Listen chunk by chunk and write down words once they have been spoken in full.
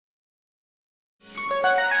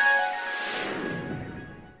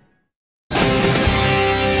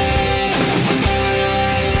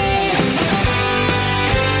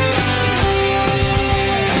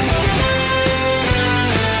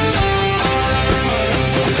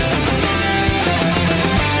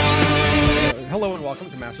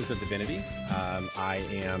of Divinity. I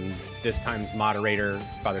am this time's moderator,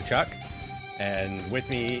 Father Chuck. And with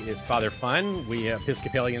me is Father Fun. We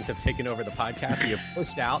Episcopalians have taken over the podcast. We have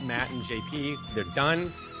pushed out Matt and JP. They're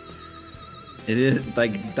done. It is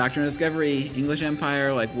like Doctrine of Discovery, English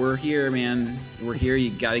Empire. Like, we're here, man. We're here.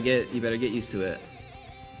 You better get used to it.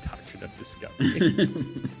 Doctrine of Discovery.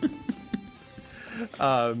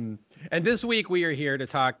 And this week we are here to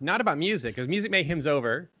talk not about music, because Music Mayhem's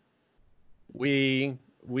over. We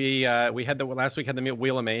had last week had the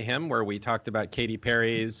Wheel of Mayhem, where we talked about Katy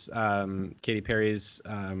Perry's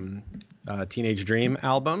Teenage Dream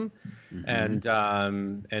album, and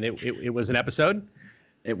it was an episode.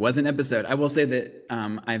 It was an episode. I will say that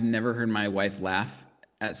I've never heard my wife laugh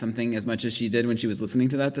at something as much as she did when she was listening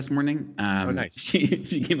to that this morning. Oh, nice. She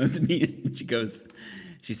came up to me and she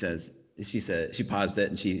paused it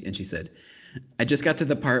and she said, "I just got to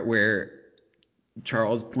the part where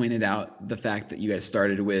Charles pointed out the fact that you guys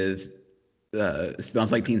started with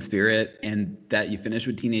Smells Like Teen Spirit and that you finished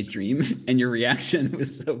with Teenage Dream, and your reaction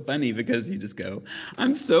was so funny because you just go,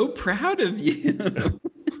 'I'm so proud of you.'"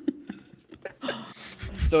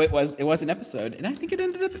 So it was an episode, and I think it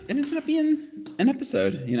ended up being an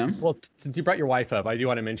episode, you know. Well, since you brought your wife up, I do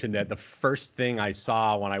want to mention that the first thing I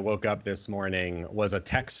saw when I woke up this morning was a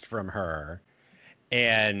text from her,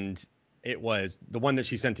 and it was the one that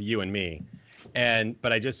she sent to you and me.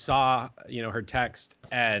 But I just saw, her text,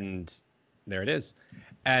 and there it is.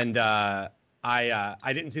 And I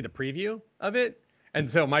didn't see the preview of it, and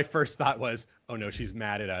so my first thought was, oh no, she's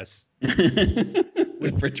mad at us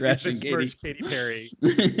for trashing Katy Perry.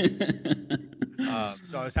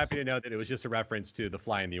 So I was happy to know that it was just a reference to the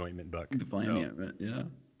Fly in the Ointment book. The Fly in the Ointment, yeah.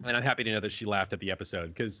 And I'm happy to know that she laughed at the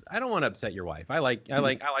episode, because I don't want to upset your wife. I like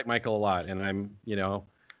Michael a lot, and I'm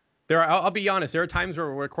I'll be honest. There are times where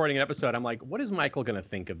we're recording an episode, I'm like, what is Michael going to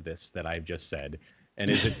think of this that I've just said? And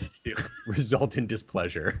is it to result in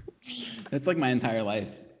displeasure? That's like my entire life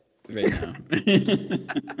right now.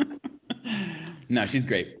 No, she's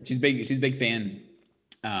great. She's a big fan.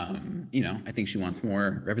 I think she wants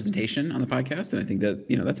more representation on the podcast, and I think that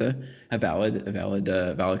that's a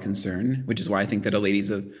valid concern, which is why I think that a ladies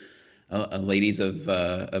of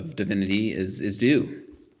Divinity is due.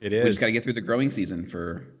 It is. We just got to get through the growing season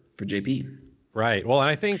for JP. Right. Well, and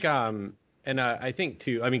I think I think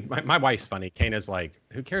too. I mean, my wife's funny. Kana's like,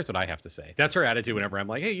 who cares what I have to say? That's her attitude whenever I'm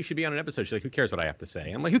like, hey, you should be on an episode. She's like, who cares what I have to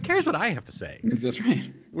say? I'm like, who cares what I have to say? That's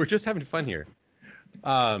right. We're just having fun here.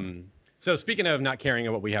 So speaking of not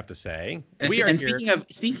caring what we have to say,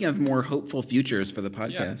 speaking of more hopeful futures for the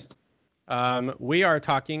podcast, we are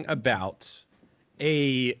talking about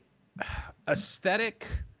a aesthetic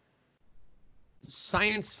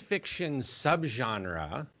science fiction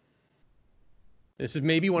subgenre. This is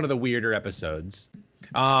maybe one of the weirder episodes.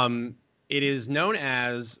 It is known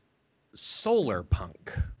as solar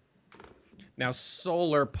punk. Now,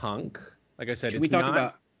 solar punk, like I said, Can we talk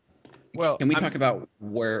about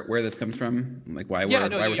where this comes from? Like why we're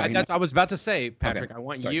talking about it? I was about to say, Patrick, Okay. I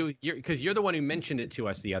want Sorry. you, because you're the one who mentioned it to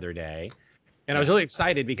us the other day. And I was really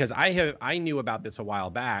excited because I knew about this a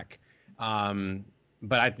while back.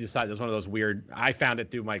 But I decided it was one of those weird, I found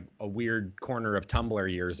it through a weird corner of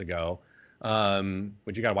Tumblr years ago.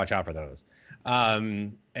 Which you got to watch out for those.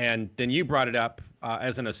 And then you brought it up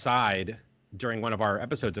as an aside during one of our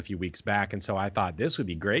episodes a few weeks back. And so I thought this would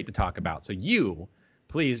be great to talk about. So you,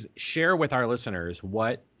 please share with our listeners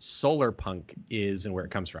what solar punk is and where it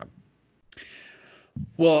comes from.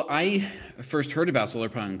 Well, I first heard about solar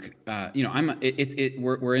punk.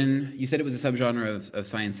 We're in. You said it was a subgenre of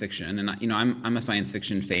science fiction, and I'm a science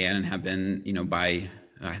fiction fan and have been,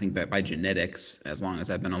 by genetics as long as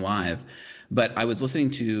I've been alive. But I was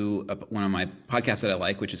listening to one of my podcasts that I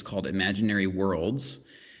like, which is called Imaginary Worlds,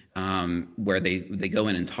 where they go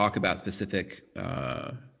in and talk about specific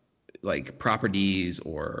like properties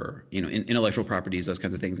or intellectual properties, those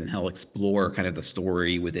kinds of things, and he'll explore kind of the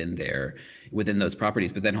story within those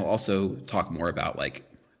properties. But then he'll also talk more about like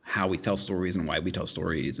how we tell stories and why we tell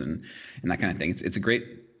stories and that kind of thing. It's a great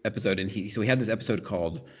episode, and he had this episode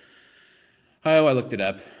called, I looked it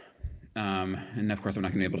up, and of course I'm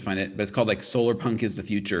not gonna be able to find it, but it's called like Solar Punk is the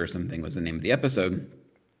Future or something was the name of the episode.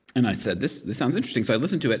 And I said, this sounds interesting. So I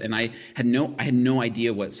listened to it, and I had no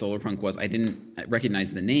idea what solar punk was. I didn't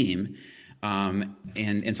recognize the name.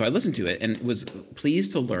 And so I listened to it and was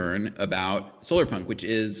pleased to learn about solar punk, which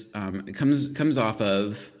is it comes off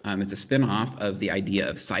of it's a spin-off of the idea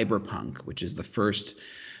of cyberpunk, which is the first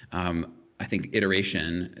I think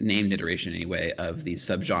named iteration anyway, of these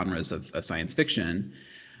subgenres of science fiction.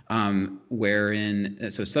 Wherein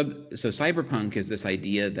cyberpunk is this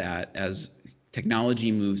idea that as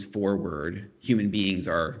technology moves forward, human beings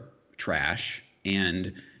are trash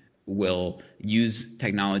and will use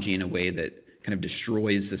technology in a way that kind of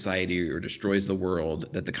destroys society or destroys the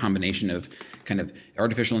world, that the combination of kind of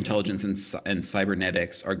artificial intelligence and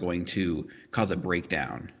cybernetics are going to cause a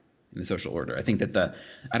breakdown in the social order. I think that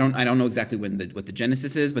I don't know exactly what the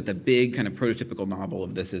genesis is, but the big kind of prototypical novel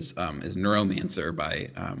of this is Neuromancer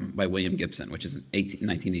by William Gibson, which is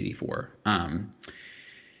 1984.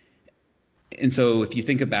 And so if you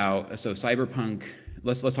think about cyberpunk,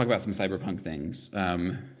 let's talk about some cyberpunk things.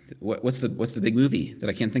 What's the big movie that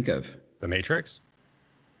I can't think of? The Matrix?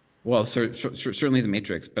 Well, certainly The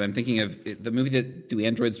Matrix, but I'm thinking of the movie that Do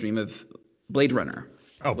Androids Dream of? Blade Runner.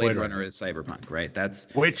 Oh, Blade Runner is cyberpunk, right? That's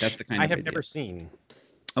the kind I of have idea. never seen.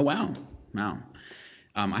 Oh wow.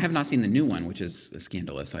 I have not seen the new one, which is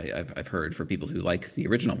scandalous. I've heard, for people who like the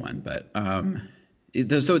original one, but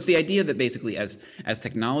so it's the idea that basically as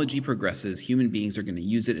technology progresses, human beings are going to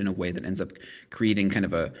use it in a way that ends up creating kind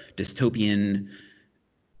of a dystopian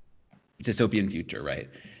future, right?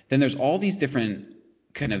 Then there's all these different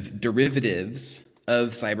kind of derivatives of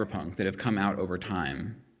cyberpunk that have come out over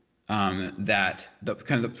time. That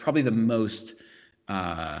probably the most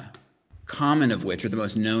common of which, or the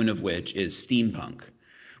most known of which, is steampunk,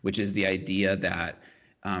 which is the idea that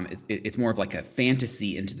it's more of like a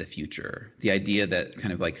fantasy into the future. The idea that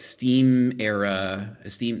kind of like steam-based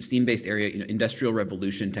area, industrial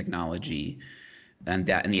revolution technology, and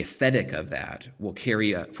the aesthetic of that will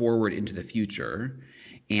carry forward into the future,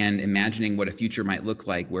 and imagining what a future might look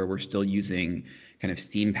like where we're still using kind of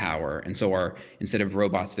steam power, and so instead of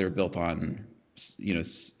robots that are built on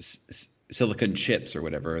silicon chips or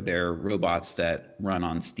whatever, they're robots that run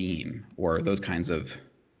on steam or those kinds of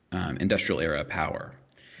industrial era power.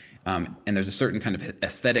 And there's a certain kind of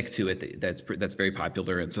aesthetic to it that's very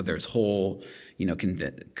popular, and so there's whole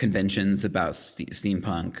conventions about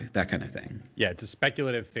steampunk, that kind of thing. Yeah, it's a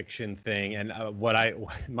speculative fiction thing, and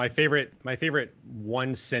my favorite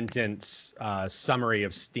one sentence summary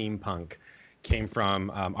of steampunk came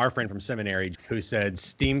from our friend from seminary, who said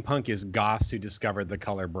steampunk is goths who discovered the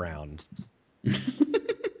color brown.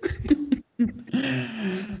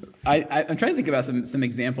 I'm trying to think about some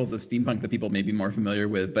examples of steampunk that people may be more familiar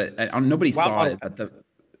with, but nobody saw it. But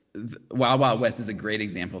Wild Wild West is a great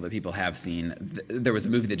example that people have seen. There was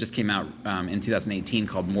a movie that just came out in 2018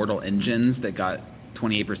 called Mortal Engines that got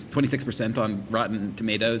 26% on Rotten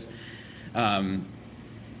Tomatoes. Well,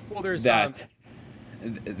 there's that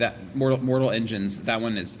Mortal Engines. That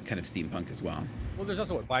one is kind of steampunk as well. Well, there's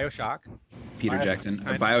also BioShock. Peter Jackson,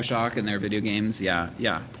 BioShock, and their video games. Yeah.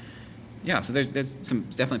 So there's some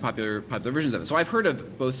definitely popular versions of it. So I've heard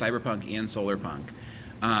of both cyberpunk and solarpunk,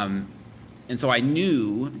 and so I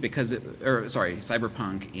knew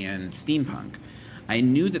cyberpunk and steampunk. I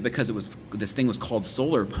knew that because this thing was called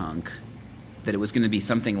solarpunk, that it was going to be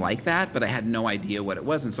something like that, but I had no idea what it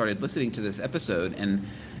was, and started listening to this episode and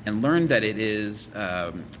learned that it is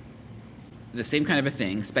the same kind of a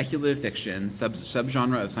thing, speculative fiction,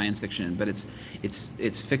 subgenre of science fiction, but it's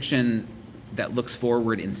fiction that looks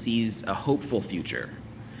forward and sees a hopeful future.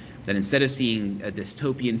 That instead of seeing a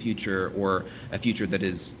dystopian future or a future that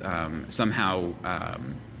is somehow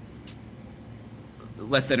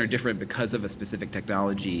less than or different because of a specific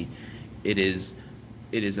technology, it is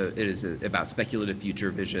about speculative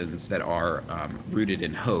future visions that are rooted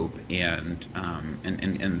in hope and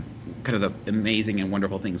kind of the amazing and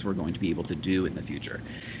wonderful things we're going to be able to do in the future.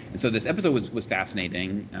 And so this episode was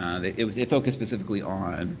fascinating. It focused specifically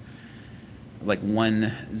on like one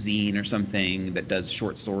zine or something that does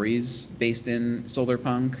short stories based in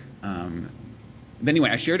solarpunk. But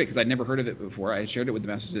anyway, I shared it because I'd never heard of it before. I shared it with the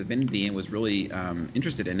Masters of Divinity and was really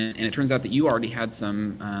interested in it. And it turns out that you already had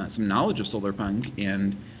some knowledge of solarpunk,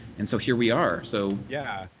 and so here we are. So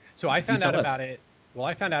yeah. So I found out about it. Well,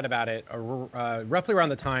 I found out about it roughly around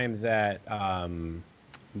the time that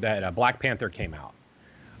Black Panther came out.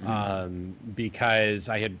 Because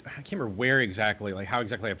I can't remember where exactly, like how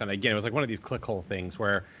exactly I found it. Again, it was like one of these clickhole things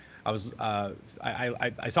where I was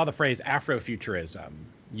I saw the phrase Afrofuturism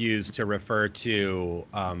used to refer to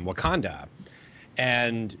Wakanda,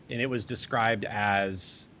 and it was described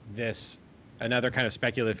as another kind of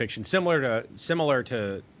speculative fiction similar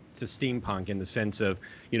to steampunk, in the sense of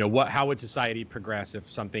how would society progress if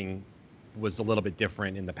something was a little bit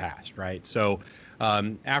different in the past, right? So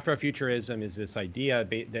Afrofuturism is this idea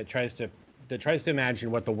that tries to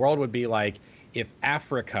imagine what the world would be like if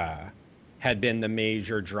Africa had been the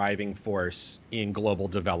major driving force in global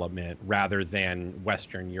development rather than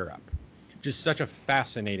Western Europe. Just such a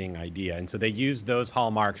fascinating idea. And so they use those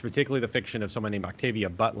hallmarks, particularly the fiction of someone named Octavia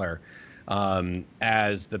Butler,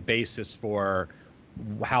 as the basis for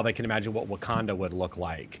how they can imagine what Wakanda would look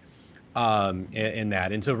like in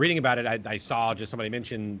that. And so reading about it, I saw just somebody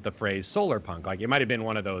mention the phrase solar punk. Like it might have been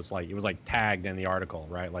one of those, like it was like tagged in the article,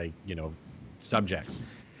 right? Like, subjects.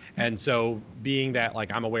 And so being that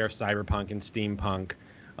like I'm aware of cyberpunk and steampunk,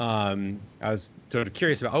 I was sort of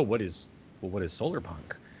curious about, what is solar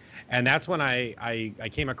punk? And that's when I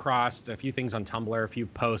came across a few things on Tumblr, a few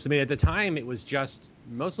posts. I mean, at the time, it was just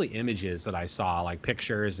mostly images that I saw, like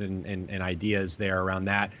pictures and ideas there around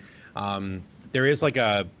that. There is like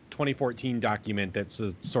a 2014 document that's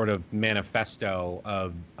a sort of manifesto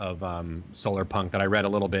of solar punk that I read a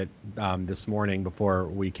little bit this morning before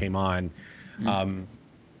we came on.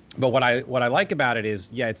 But what I like about it is,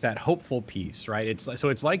 it's that hopeful piece, right? It's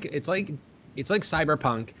like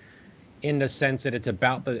cyberpunk, in the sense that it's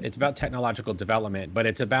about technological development, but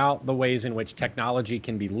it's about the ways in which technology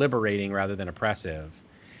can be liberating rather than oppressive.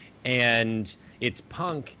 And it's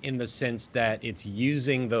punk in the sense that it's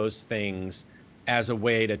using those things as a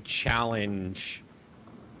way to challenge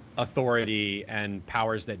authority and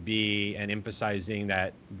powers that be, and emphasizing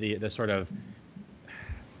that the sort of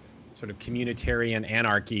communitarian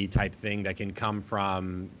anarchy type thing that can come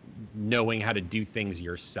from knowing how to do things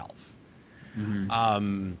yourself.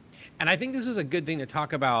 And I think this is a good thing to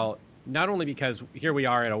talk about, not only because here we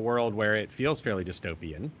are in a world where it feels fairly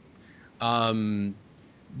dystopian,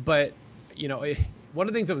 but one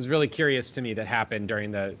of the things that was really curious to me that happened during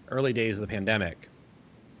the early days of the pandemic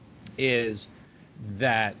is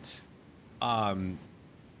that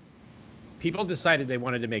people decided they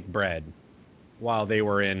wanted to make bread while they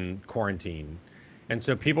were in quarantine. And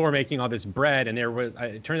so people were making all this bread, and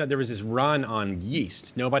it turned out there was this run on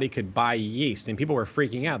yeast. Nobody could buy yeast, and people were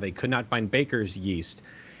freaking out. They could not find baker's yeast.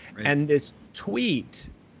 Right. And this tweet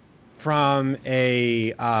from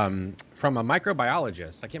a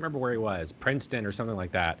microbiologist, I can't remember where he was, Princeton or something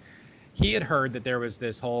like that. He had heard that there was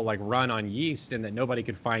this whole like run on yeast and that nobody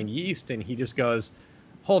could find yeast, and he just goes,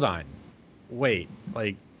 hold on, wait.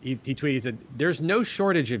 Like he tweeted, he said, there's no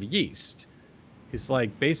shortage of yeast. It's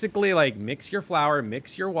like, basically like mix your flour,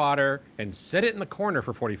 mix your water, and set it in the corner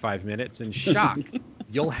for 45 minutes, and shock,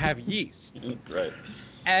 you'll have yeast. Right.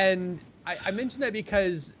 And I mentioned that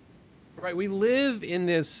because, right, we live in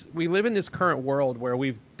this current world where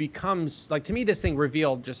we've become, like, to me, this thing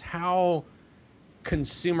revealed just how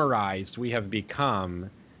consumerized we have become,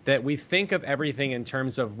 that we think of everything in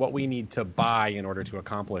terms of what we need to buy in order to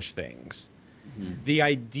accomplish things. The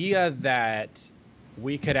idea that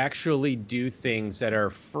we could actually do things that are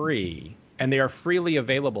free, and they are freely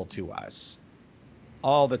available to us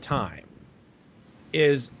all the time,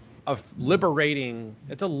 is it's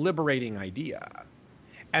a liberating idea.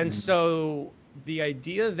 And so the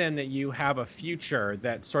idea then that you have a future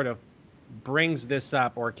that sort of brings this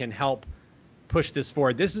up or can help push this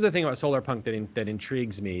forward. This is the thing about solar punk that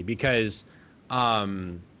intrigues me, because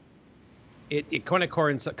it kind of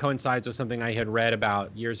coincides with something I had read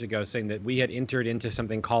about years ago, saying that we had entered into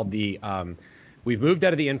something called we've moved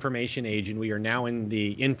out of the information age and we are now in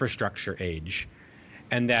the infrastructure age,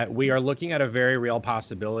 and that we are looking at a very real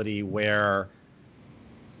possibility where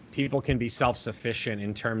people can be self-sufficient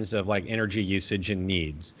in terms of like energy usage and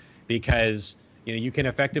needs, because you can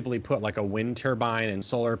effectively put like a wind turbine and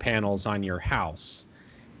solar panels on your house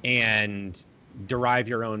and derive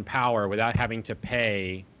your own power without having to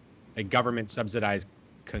pay a government subsidized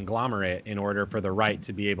conglomerate in order for the right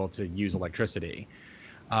to be able to use electricity.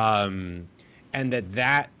 And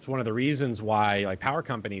that's one of the reasons why like power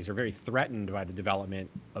companies are very threatened by the development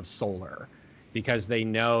of solar, because they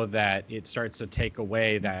know that it starts to take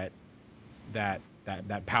away that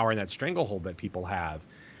power and that stranglehold that people have.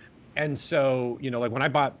 And so, like when I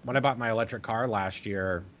bought my electric car last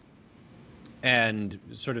year and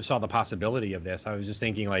sort of saw the possibility of this, I was just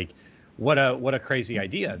thinking like, what a crazy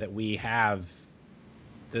idea that we have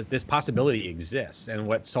this possibility exists. And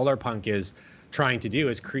what solarpunk is trying to do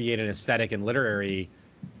is create an aesthetic and literary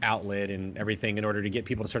outlet and everything in order to get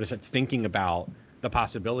people to sort of start thinking about the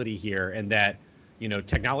possibility here, and that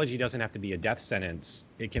technology doesn't have to be a death sentence.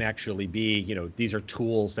 It can actually be, these are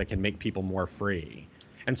tools that can make people more free.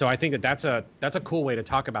 And so I think that's a cool way to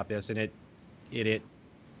talk about this, and it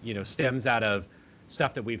stems out of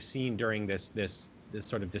stuff that we've seen during this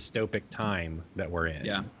sort of dystopic time that we're in.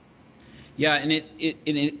 Yeah, and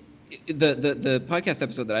the podcast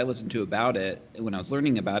episode that I listened to about it when I was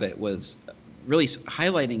learning about it was really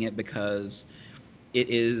highlighting it, because it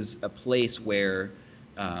is a place where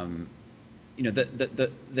the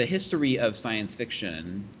history of science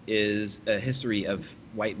fiction is a history of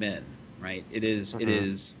white men, right? It is. It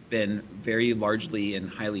has been very largely and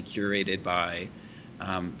highly curated by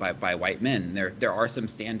by white men. There are some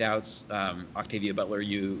standouts. Octavia Butler,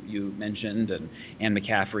 you mentioned, and Anne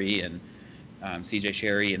McCaffrey and C.J.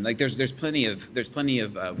 Sherry, and like there's plenty of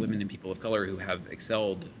women and people of color who have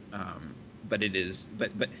excelled, but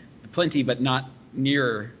plenty, but not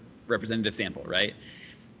near representative sample, right?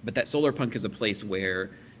 But that solar punk is a place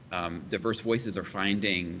where diverse voices are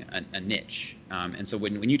finding a niche, and so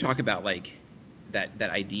when you talk about like that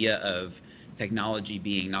idea of technology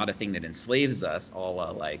being not a thing that enslaves us,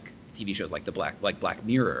 like TV shows like Black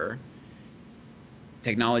Mirror,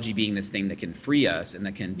 technology being this thing that can free us and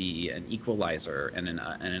that can be an equalizer and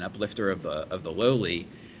an uplifter of the lowly,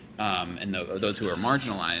 and those who are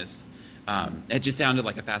marginalized. It just sounded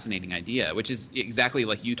like a fascinating idea, which is exactly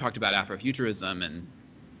like you talked about Afrofuturism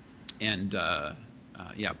and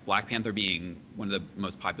Black Panther being one of the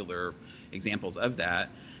most popular examples of that.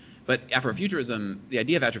 But Afrofuturism, the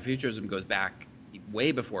idea of Afrofuturism goes back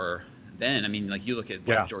way before then. I mean, like you look at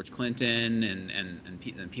George Clinton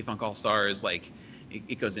and P-Funk All-Stars, like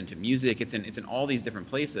it goes into music. It's in all these different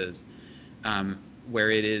places,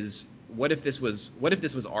 where it is. What if this was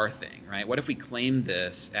our thing, right? What if we claimed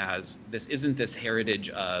this as this isn't this heritage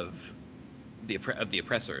of the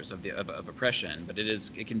oppressors of oppression, but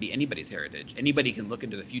it can be anybody's heritage. Anybody can look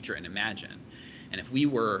into the future and imagine. And if we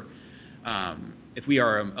are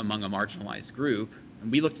among a marginalized group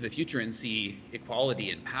and we look to the future and see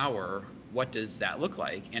equality and power, what does that look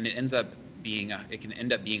like? And it can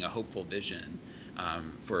end up being a hopeful vision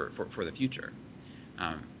for the future.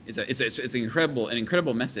 It's an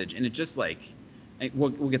incredible message, and it just like we'll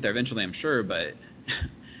get there eventually, I'm sure, but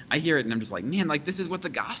I hear it and I'm just like, man, like this is what the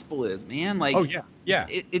gospel is, man. Like, oh yeah.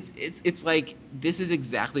 It's like this is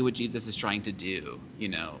exactly what Jesus is trying to do, you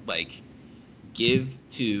know, like give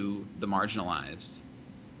to the marginalized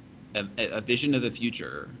a vision of the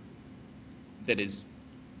future that is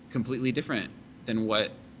completely different than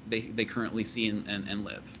what they currently see and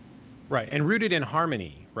live. Right, and rooted in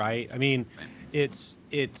harmony, right? I mean, right.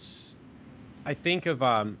 It's I think of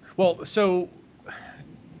so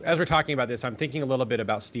as we're talking about this, I'm thinking a little bit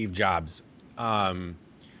about Steve Jobs,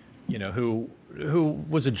 who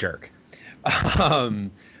was a jerk,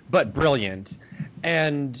 but brilliant.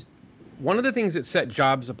 And one of the things that set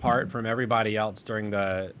Jobs apart from everybody else during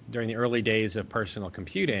the early days of personal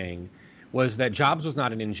computing was that Jobs was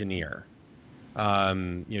not an engineer.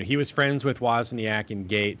 He was friends with Wozniak and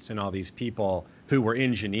Gates and all these people who were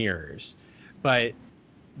engineers, but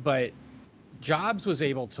Jobs was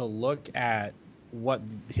able to look at what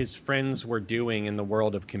his friends were doing in the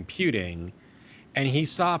world of computing, and he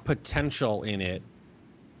saw potential in it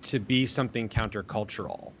to be something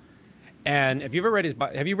countercultural. And have you read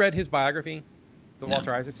his biography, the No.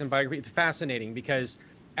 Walter Isaacson biography? It's fascinating because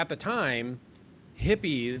at the time,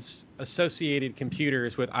 hippies associated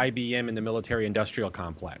computers with IBM and the military industrial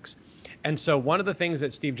complex. And so one of the things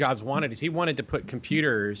that Steve Jobs wanted is he wanted to put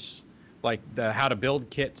computers, like the how to build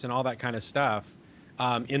kits and all that kind of stuff,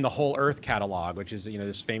 in the Whole Earth catalog, which is,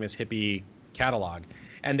 this famous hippie catalog.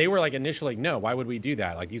 And they were like initially, no, why would we do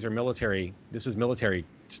that? Like this is military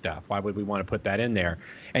stuff. Why would we want to put that in there?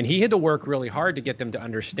 And he had to work really hard to get them to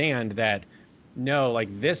understand that, no, like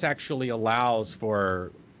this actually allows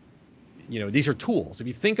for, these are tools. If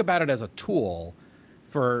you think about it as a tool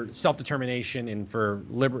for self-determination and for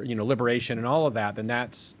liberation and all of that, then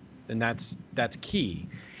that's key.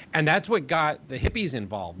 And that's what got the hippies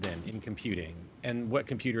involved in computing and what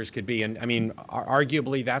computers could be. And I mean,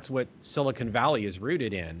 arguably that's what Silicon Valley is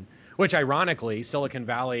rooted in, which ironically, Silicon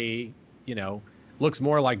Valley, looks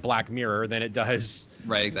more like Black Mirror than it does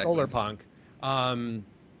right, exactly. solar punk.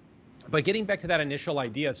 But getting back to that initial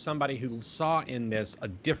idea of somebody who saw in this a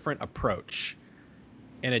different approach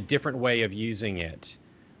and a different way of using it,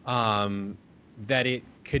 that it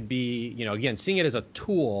could be, again, seeing it as a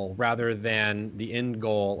tool rather than the end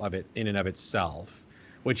goal of it in and of itself,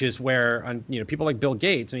 which is where, people like Bill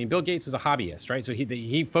Gates. I mean, Bill Gates is a hobbyist, right? So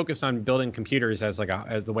he focused on building computers as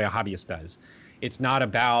the way a hobbyist does. It's not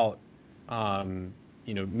about,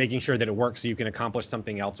 making sure that it works so you can accomplish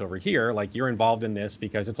something else over here. Like you're involved in this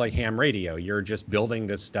because it's like ham radio. You're just building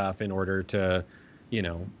this stuff in order to,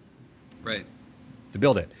 right, to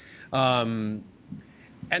build it. And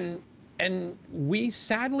we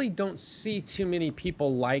sadly don't see too many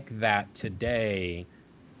people like that today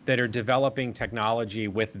that are developing technology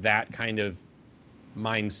with that kind of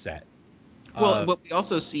mindset. Well, what we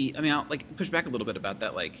also see, I mean, I'll like push back a little bit about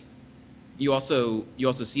that. Like, you also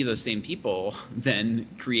see those same people then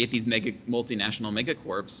create these multinational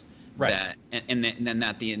megacorps, right? That and then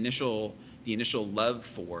that the initial love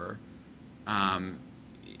for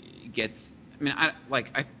gets. I mean,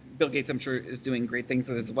 Bill Gates, I'm sure, is doing great things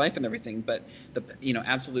with his life and everything, but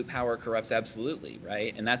absolute power corrupts absolutely,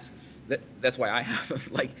 right? And that's why I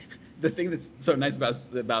have like the thing that's so nice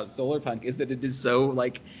about Solarpunk is that it is so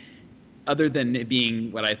like, other than it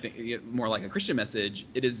being what I think more like a Christian message,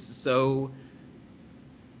 it is so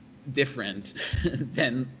different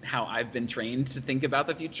than how I've been trained to think about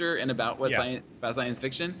the future and about what science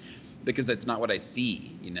fiction, because that's not what I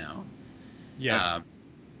see,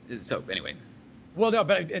 So anyway. Well, no,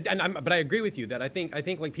 but I agree with you that I think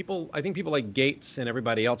people like Gates and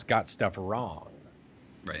everybody else got stuff wrong,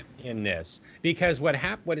 right, in this, because what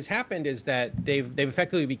has happened is that they've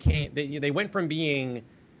effectively they went from being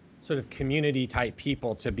sort of community type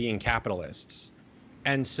people to being capitalists,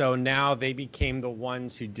 and so now they became the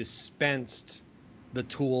ones who dispensed the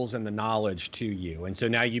tools and the knowledge to you, and so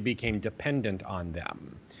now you became dependent on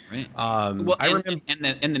them. Right. Well, I remember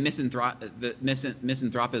the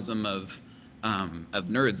misanthropism of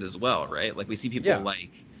nerds as well, right? Like we see people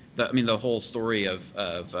like the whole story of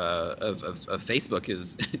Facebook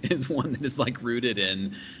is one that is like rooted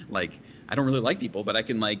in like, I don't really like people, but I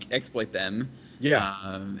can like exploit them,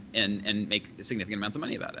 and make significant amounts of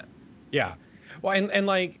money about it. Yeah, well, and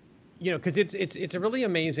like, because it's a really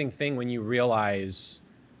amazing thing when you realize.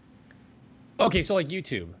 Okay, so like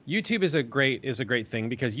YouTube is a great thing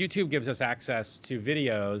because YouTube gives us access to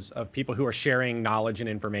videos of people who are sharing knowledge and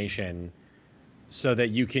information, so that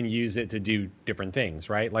you can use it to do different things,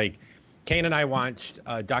 right? Like, Kane and I watched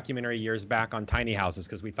a documentary years back on tiny houses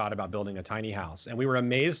because we thought about building a tiny house, and we were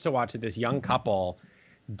amazed to watch that this young couple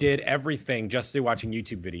did everything just through watching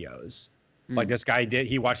YouTube videos. Like this guy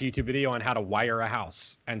he watched a YouTube video on how to wire a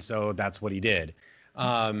house, and so that's what he did.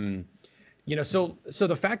 So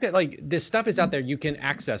the fact that like this stuff is out there, you can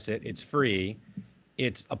access it, it's free,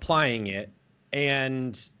 it's applying it,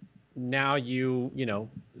 and now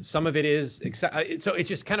some of it is so it's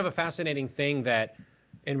just kind of a fascinating thing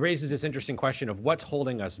and raises this interesting question of what's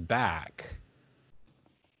holding us back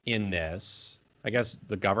in this. I guess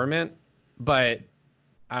the government, but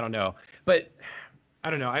I don't know.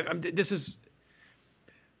 This is,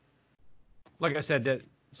 like I said, that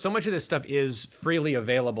so much of this stuff is freely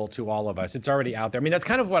available to all of us. It's already out there. I mean, that's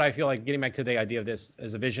kind of what I feel like, getting back to the idea of this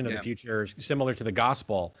as a vision of the future, similar to the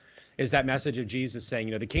gospel, is that message of Jesus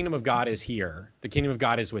saying, the kingdom of God is here. The kingdom of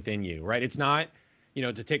God is within you, right? It's not,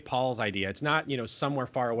 to take Paul's idea, it's not, somewhere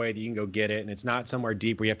far away that you can go get it. And it's not somewhere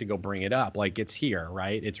deep where you have to go bring it up. Like, it's here,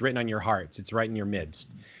 right? It's written on your hearts. It's right in your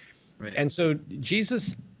midst. Right. And so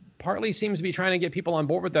Jesus partly seems to be trying to get people on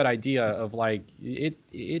board with that idea of like,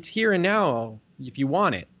 it's here and now if you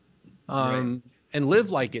want it, and live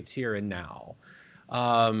like it's here and now.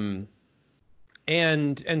 And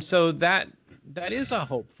so that is a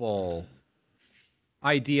hopeful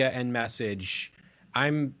idea and message.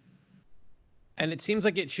 And it seems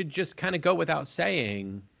like it should just kind of go without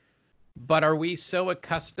saying, but are we so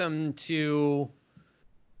accustomed to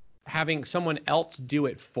having someone else do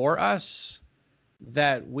it for us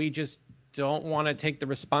that we just don't want to take the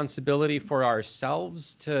responsibility for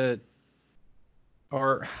ourselves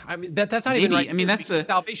that's not even right. I mean, that's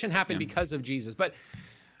salvation happened because of Jesus, but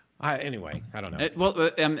anyway, I don't know.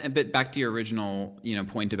 But back to your original,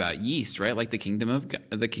 point about yeast, right? Like the kingdom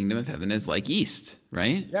of heaven is like yeast,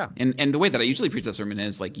 right? Yeah. And the way that I usually preach that sermon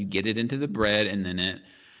is like you get it into the bread and then it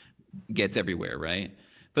gets everywhere, right?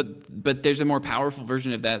 But there's a more powerful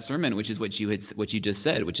version of that sermon, which is what you just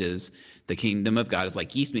said, which is the kingdom of God is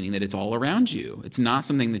like yeast, meaning that it's all around you. It's not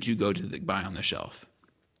something that you go to buy on the shelf.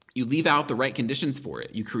 You leave out the right conditions for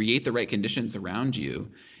it. You create the right conditions around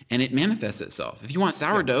you, and it manifests itself. If you want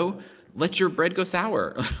sourdough, let your bread go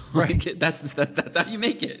sour. Like that's how you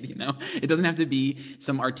make it. It doesn't have to be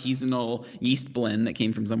some artisanal yeast blend that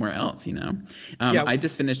came from somewhere else. I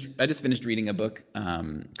just finished reading a book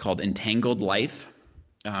called Entangled Life.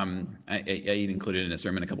 I even included it in a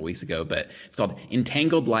sermon a couple weeks ago, but it's called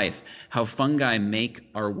Entangled Life: How Fungi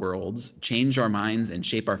Make Our Worlds, Change Our Minds, and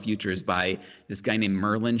Shape Our Futures, by this guy named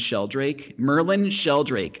Merlin Sheldrake. Merlin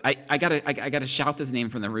Sheldrake. I gotta shout this name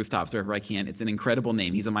from the rooftops wherever I can. It's an incredible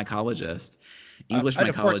name. He's a mycologist, English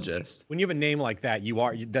mycologist. Course, when you have a name like that,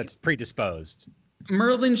 that's predisposed.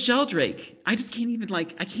 Merlin Sheldrake. I just can't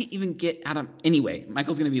even get out of. Anyway,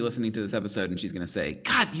 Michael's going to be listening to this episode and she's going to say,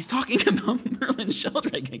 God, he's talking about Merlin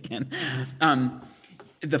Sheldrake again.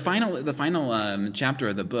 The final chapter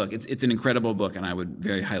of the book, it's an incredible book and I would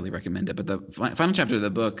very highly recommend it. But the final chapter of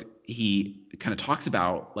the book, he kind of talks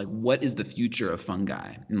about like, what is the future of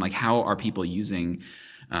fungi and like, how are people using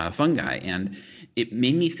fungi? And it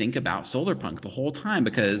made me think about Solarpunk the whole time,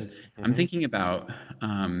 because I'm thinking about,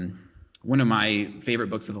 One of my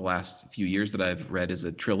favorite books of the last few years that I've read is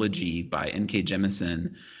a trilogy by N.K.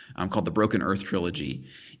 Jemisin called the Broken Earth Trilogy.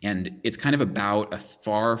 And it's kind of about a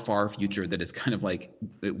far, far future that is kind of like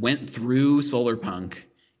it went through solar punk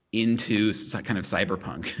into kind of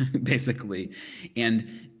cyberpunk, basically.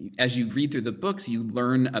 And as you read through the books, you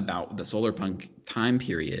learn about the solar punk time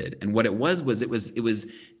period. And what it was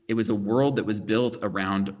a world that was built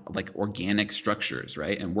around like organic structures,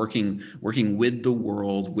 right? And working with the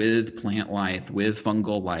world, with plant life, with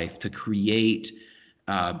fungal life to create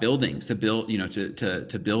buildings, to build,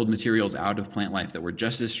 to build materials out of plant life that were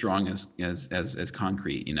just as strong as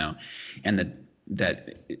concrete, and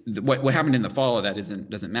what happened in the fall of that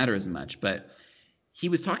doesn't matter as much. But he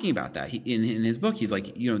was talking about that in his book. He's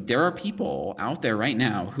like, there are people out there right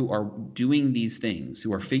now who are doing these things,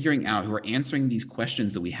 who are figuring out, who are answering these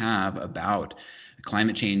questions that we have about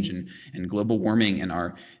climate change and global warming and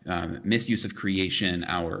our misuse of creation,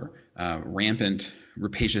 our rampant,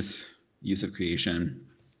 rapacious use of creation.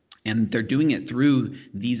 And they're doing it through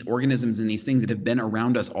these organisms and these things that have been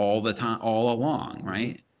around us all the time, all along,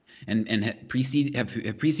 right? And have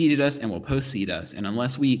preceded us and will postseed us. And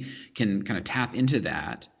unless we can kind of tap into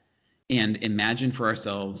that and imagine for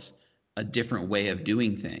ourselves a different way of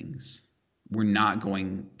doing things, we're not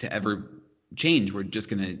going to ever change. We're just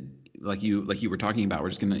going to, like you were talking about, we're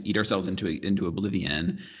just going to eat ourselves into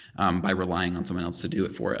oblivion by relying on someone else to do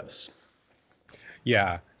it for us.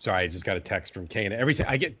 Yeah. Sorry, I just got a text from Kana. Every time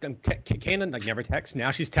I get Kana, like, never texts.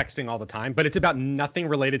 Now she's texting all the time, but it's about nothing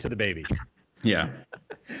related to the baby. Yeah.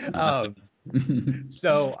 But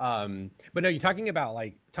no, you're talking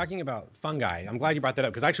about fungi. I'm glad you brought that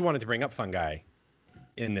up because I actually wanted to bring up fungi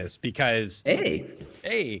in this because the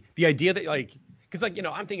idea that because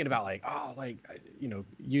I'm thinking about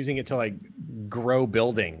using it to grow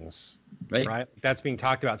buildings, right? That's being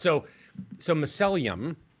talked about. So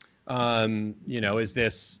mycelium, is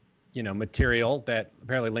this material that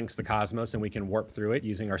apparently links the cosmos and we can warp through it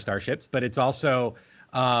using our starships, but it's also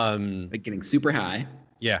getting super high.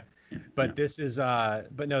 Yeah. But this is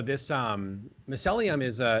mycelium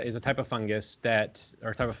is a type of fungus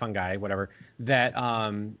or type of fungi, whatever, that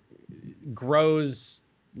grows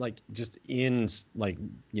just in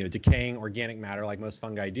decaying organic matter like most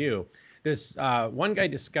fungi do. This one guy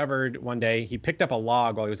discovered one day, he picked up a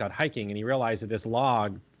log while he was out hiking and he realized that this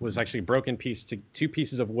log was actually a broken piece to two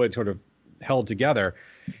pieces of wood sort of held together.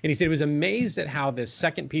 And he said he was amazed at how this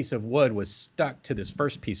second piece of wood was stuck to this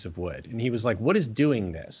first piece of wood. And he was like, what is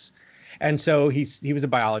doing this? And so he was a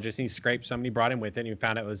biologist and he scraped some and he brought him with it and he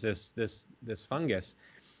found it was this fungus.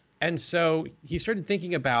 And so he started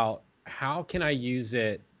thinking about how can I use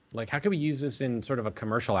it? How can we use this in sort of a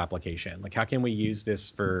commercial application? How can we use this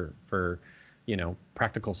for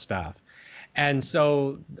practical stuff? And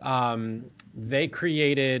so they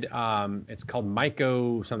created, it's called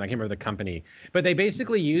Myco something, I can't remember the company, but they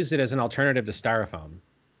basically use it as an alternative to styrofoam.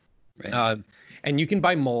 Right. And you can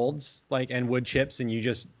buy molds and wood chips, and you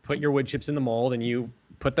just put your wood chips in the mold and you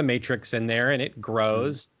put the matrix in there and it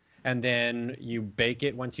grows. And then you bake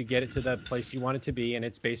it once you get it to the place you want it to be. And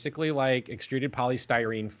it's basically like extruded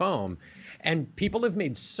polystyrene foam. And people have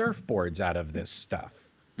made surfboards out of this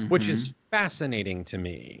stuff, which is fascinating to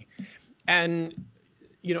me. And,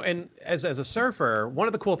 and as a surfer, one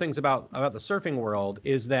of the cool things about the surfing world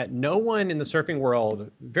is that no one in the surfing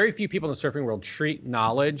world, very few people in the surfing world treat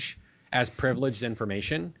knowledge as privileged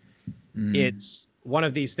information. It's one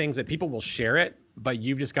of these things that people will share it, but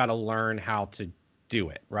you've just got to learn how to do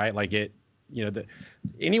it, right?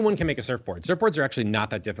 Anyone can make a surfboard. Surfboards are actually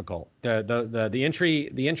not that difficult. The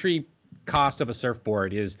entry cost of a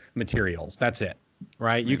surfboard is materials. That's it.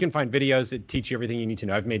 Right? You can find videos that teach you everything you need to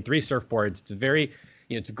know. I've made 3 surfboards. It's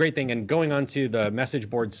it's a great thing. And going on to the message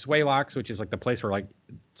board Swaylocks, which is the place where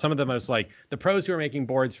some of the most the pros who are making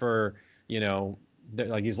boards for,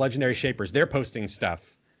 these legendary shapers, they're posting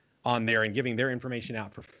stuff on there and giving their information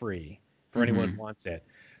out for free for anyone who wants it.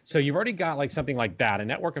 So you've already got something like that, a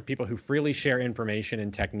network of people who freely share information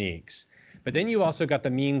and techniques. But then you also got the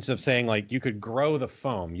means of saying you could grow the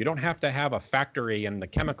foam. You don't have to have a factory and the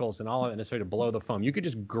chemicals and all of it necessarily to blow the foam. You could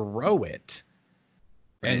just grow it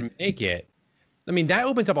and make it. I mean, that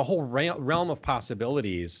opens up a whole realm of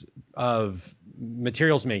possibilities of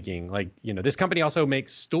materials making. This company also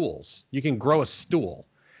makes stools. You can grow a stool.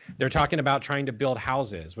 They're talking about trying to build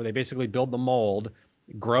houses where they basically build the mold,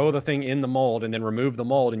 grow the thing in the mold, and then remove the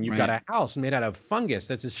mold, and you've got a house made out of fungus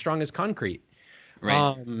that's as strong as concrete.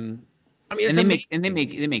 Right.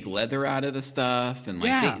 They make leather out of the stuff, and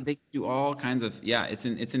they do all kinds of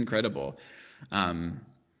it's incredible. And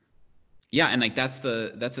that's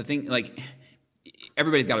the thing.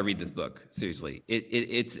 everybody's got to read this book. Seriously,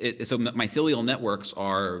 so mycelial networks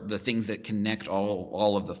are the things that connect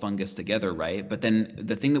all of the fungus together, right? But then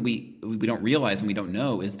the thing that we don't realize and we don't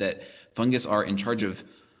know is that fungus are in charge of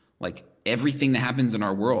like everything that happens in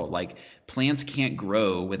our world. Like plants can't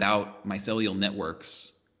grow without mycelial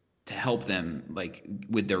networks to help them like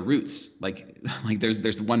with their roots. Like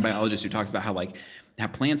there's one biologist who talks about how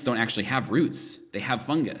plants don't actually have roots, they have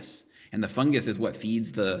fungus, and the fungus is what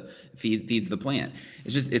feeds the plant.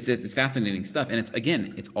 It's fascinating stuff, and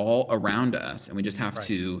it's all around us, and we just have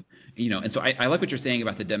to, and so I like what you're saying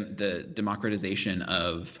about the democratization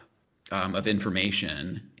of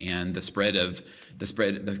information and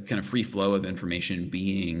the kind of free flow of information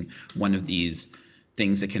being one of these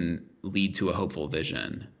things that can lead to a hopeful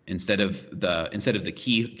vision, instead of the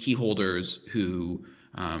key holders who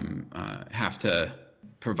have to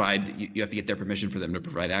provide, you have to get their permission for them to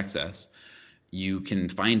provide access. You can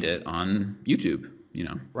find it on YouTube,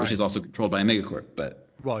 which is also controlled by a megacorp, but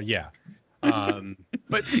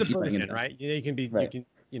but subversion, right? You can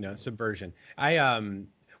subversion.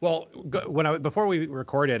 Before we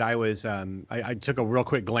recorded, I took a real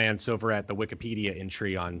quick glance over at the Wikipedia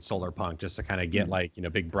entry on Solarpunk just to kind of get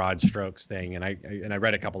big broad strokes thing, and I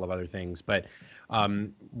read a couple of other things. But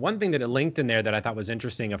one thing that it linked in there that I thought was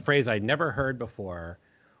interesting, a phrase I'd never heard before,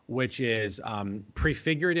 which is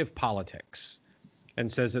prefigurative politics,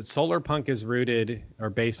 and says that Solarpunk is rooted or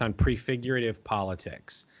based on prefigurative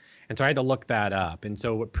politics. And so I had to look that up. And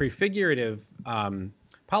so what prefigurative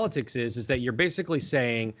politics is that you're basically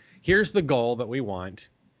saying, here's the goal that we want,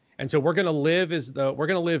 and so we're going to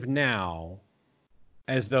live now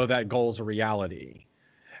as though that goal's a reality.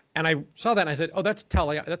 And I saw that and I said, oh, that's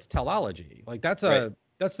teleology. Like that's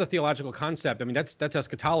the theological concept. I mean, that's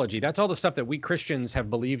eschatology. That's all the stuff that we Christians have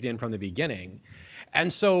believed in from the beginning.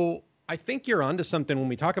 And so I think you're onto something when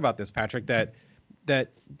we talk about this, Patrick, that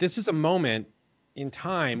this is a moment in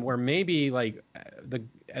time where maybe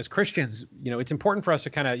as Christians, it's important for us to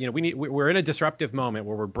kind of, we're in a disruptive moment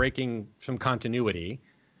where we're breaking some continuity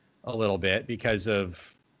a little bit because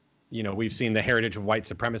of, we've seen the heritage of white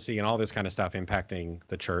supremacy and all this kind of stuff impacting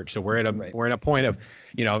the church. So we're in a point of,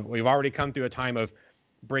 we've already come through a time of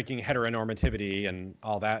breaking heteronormativity and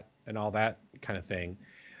all that kind of thing.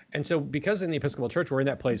 And so because in the Episcopal Church, we're in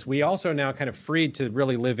that place, we also now kind of freed to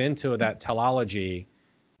really live into that teleology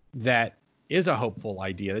that is a hopeful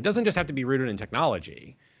idea. It doesn't just have to be rooted in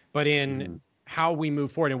technology, but in how we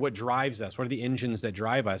move forward and what drives us. What are the engines that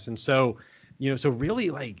drive us? And so, so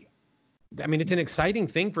really it's an exciting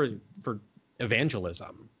thing for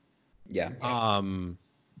evangelism. Yeah.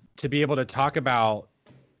 To be able to talk about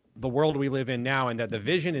the world we live in now and that the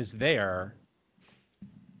vision is there.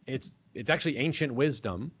 It's actually ancient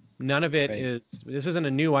wisdom. None of it this isn't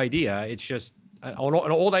a new idea. It's just an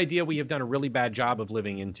old idea we have done a really bad job of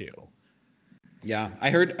living into. Yeah, I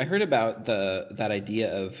heard about that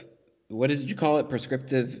idea of, what did you call it?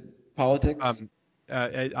 Prescriptive politics?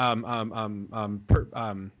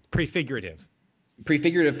 Prefigurative.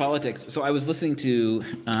 Prefigurative politics. So I was listening to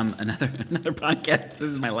another podcast. This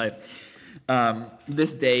is my life.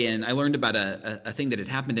 This day, and I learned about a thing that had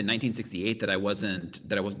happened in 1968 that I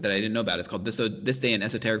didn't know about. It's called This Day in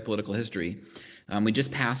Esoteric Political History. We just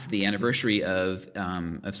passed the anniversary of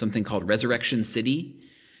something called Resurrection City.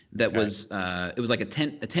 That was it was like a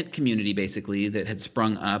tent community basically that had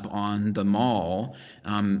sprung up on the mall,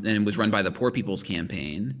 and it was run by the Poor People's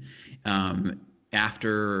Campaign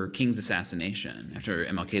after King's assassination, after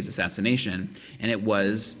MLK's assassination, and it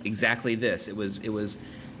was exactly this. It was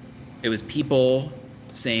people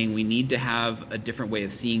saying we need to have a different way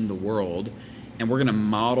of seeing the world, and we're going to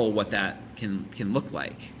model what that can look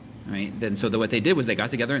like, right? Then what they did was they got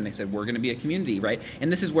together and they said, we're going to be a community, right?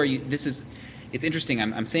 And this is where it's interesting.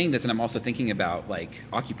 I'm saying this, and I'm also thinking about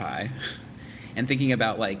Occupy, and thinking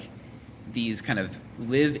about these kind of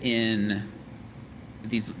live-in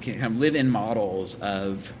models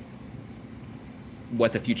of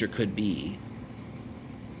what the future could be,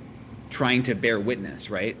 trying to bear witness,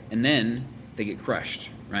 right? And then they get crushed,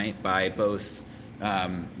 right, by both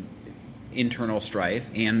internal strife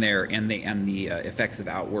and the effects of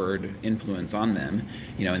outward influence on them.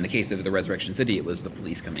 In the case of the Resurrection City, it was the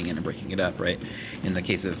police coming in and breaking it up, right? In the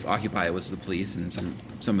case of Occupy, it was the police and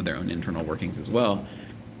some of their own internal workings as well.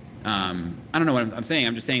 I don't know what I'm saying.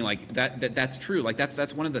 I'm just saying that's true.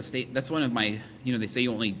 That's one of that's one of my, they say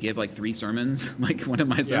you only give 3 sermons. One of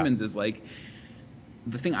my sermons is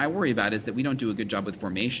the thing I worry about is that we don't do a good job with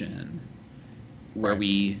formation, where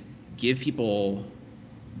we give people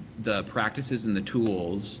the practices and the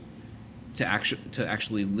tools to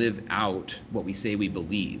actually live out what we say we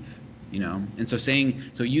believe. you know. And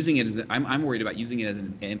so using it as I'm worried about using it as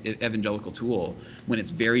an evangelical tool when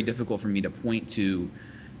it's very difficult for me to point to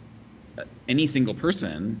any single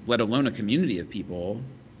person, let alone a community of people,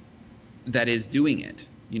 that is doing it,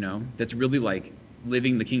 you know, that's really like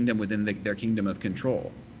living the kingdom within their kingdom of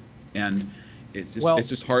control. And it's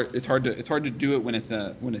just hard. It's hard to do it when it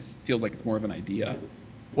feels like it's more of an idea.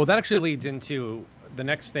 Well, that actually leads into the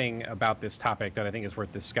next thing about this topic that I think is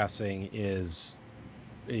worth discussing is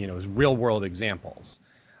real world examples.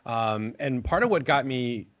 And part of what got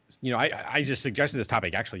me, I just suggested this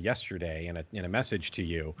topic actually yesterday in a message to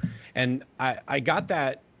you. And I got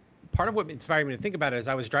that part of what inspired me to think about it is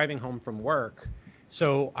I was driving home from work.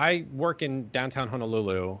 So I work in downtown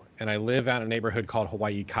Honolulu, and I live out in a neighborhood called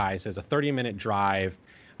Hawaii Kai. So it's a 30-minute drive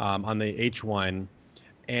on the H1.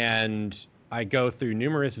 And I go through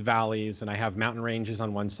numerous valleys, and I have mountain ranges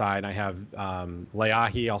on one side. I have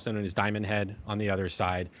Leahi, also known as Diamond Head, on the other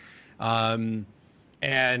side. And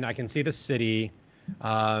I can see the city.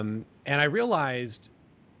 And I realized,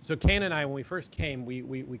 so Kane and I, when we first came,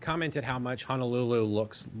 we commented how much Honolulu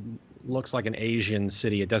looks like an Asian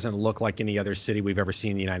city. It doesn't look like any other city we've ever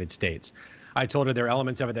seen in the United States. I told her there are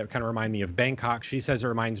elements of it that kind of remind me of Bangkok. She says it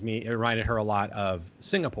reminded her a lot of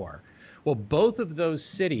Singapore. Well, both of those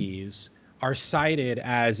cities are cited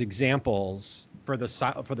as examples for the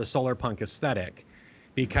solar punk aesthetic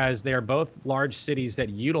because they are both large cities that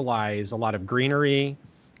utilize a lot of greenery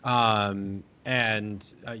and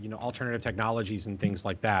alternative technologies and things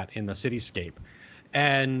like that in the cityscape.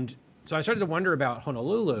 And so I started to wonder about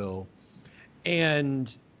Honolulu,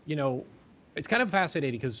 and it's kind of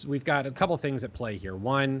fascinating because we've got a couple things at play here.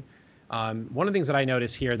 One of the things that I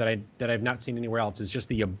notice here that I've not seen anywhere else is just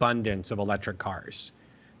the abundance of electric cars.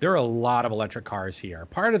 There are a lot of electric cars here.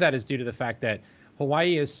 Part of that is due to the fact that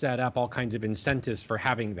Hawaii has set up all kinds of incentives for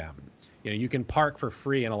having them. You can park for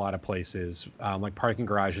free in a lot of places, like parking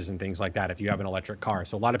garages and things like that if you have an electric car.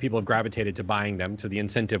 So a lot of people have gravitated to buying them, so the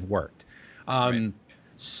incentive worked. Right.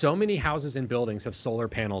 So many houses and buildings have solar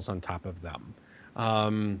panels on top of them.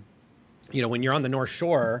 When you're on the North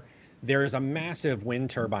Shore, there's a massive wind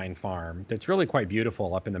turbine farm that's really quite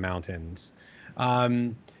beautiful up in the mountains.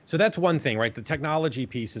 So that's one thing, right? The technology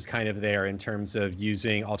piece is kind of there in terms of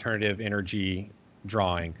using alternative energy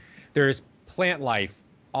drawing. There's plant life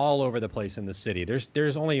all over the place in the city.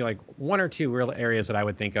 There's only like one or two real areas that I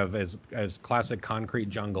would think of as classic concrete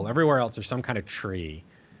jungle. Everywhere else there's some kind of tree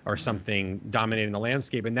or something dominating the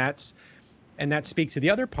landscape. And that speaks to the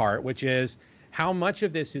other part, which is how much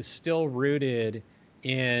of this is still rooted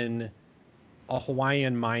in a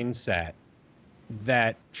Hawaiian mindset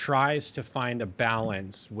that tries to find a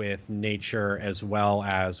balance with nature as well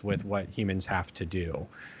as with what humans have to do.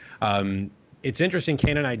 It's interesting,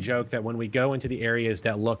 Kane and I joke that when we go into the areas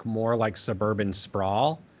that look more like suburban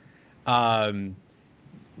sprawl,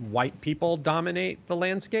 white people dominate the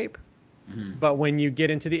landscape. Mm-hmm. But when you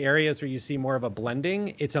get into the areas where you see more of a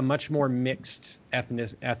blending, it's a much more mixed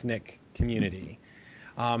ethnic community.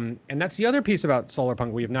 And that's the other piece about solar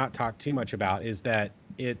punk we have not talked too much about, is that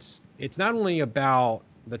it's not only about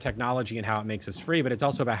the technology and how it makes us free, but it's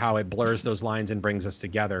also about how it blurs those lines and brings us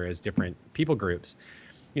together as different people groups.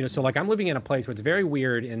 So like I'm living in a place where it's very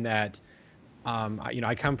weird in that,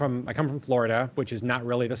 I come from Florida, which is not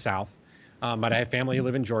really the South, but I have family who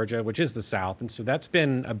live in Georgia, which is the South. And so that's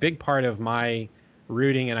been a big part of my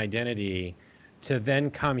rooting and identity, to then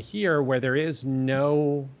come here where there is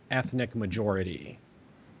no ethnic majority.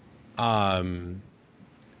 And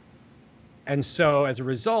so as a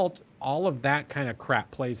result, all of that kind of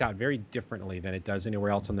crap plays out very differently than it does anywhere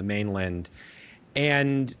else on the mainland.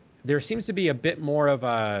 And there seems to be a bit more of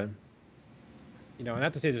a,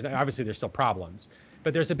 not to say there's still problems,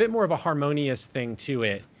 but there's a bit more of a harmonious thing to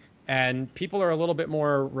it. And people are a little bit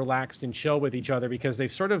more relaxed and chill with each other because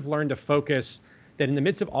they've sort of learned to focus that in the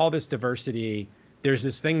midst of all this diversity, there's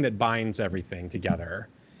this thing that binds everything together.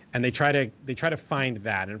 And they try to find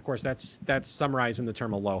that. And of course, that's summarized in the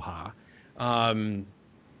term aloha,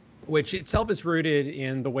 which itself is rooted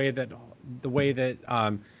in the way that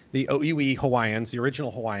the Oiwi Hawaiians, the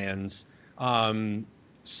original Hawaiians,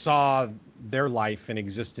 saw their life and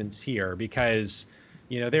existence here, because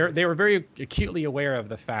they were very acutely aware of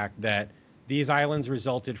the fact that these islands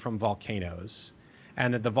resulted from volcanoes,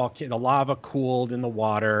 and that the lava cooled in the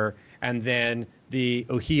water, and then the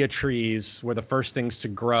ohia trees were the first things to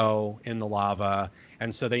grow in the lava.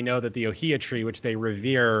 And so they know that the ohia tree, which they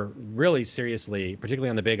revere really seriously, particularly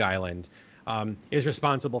on the Big Island, is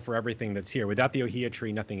responsible for everything that's here. Without the ohia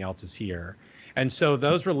tree, nothing else is here. And so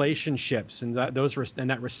those relationships and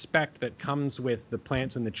that respect that comes with the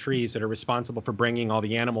plants and the trees that are responsible for bringing all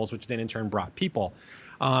the animals, which then in turn brought people,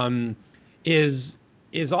 is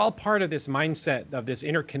all part of this mindset of this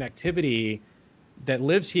interconnectivity that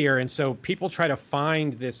lives here. And so people try to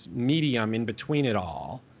find this medium in between it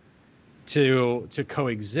all to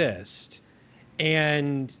coexist.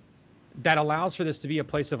 And that allows for this to be a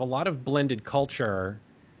place of a lot of blended culture,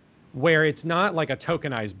 where it's not like a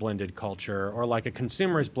tokenized blended culture or like a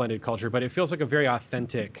consumerist blended culture, but it feels like a very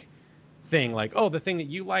authentic thing. Like, oh, the thing that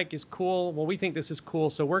you like is cool. Well, we think this is cool,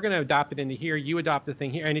 so we're going to adopt it into here. You adopt the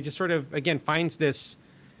thing here, and it just sort of again finds this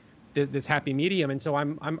happy medium. And so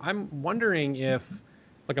I'm wondering if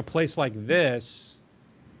like a place like this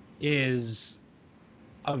is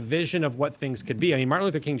a vision of what things could be. I mean, Martin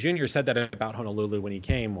Luther King Jr. said that about Honolulu when he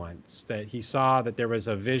came once, that he saw that there was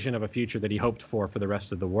a vision of a future that he hoped for the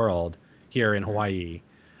rest of the world here in Hawaii.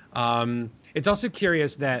 It's also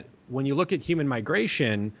curious that when you look at human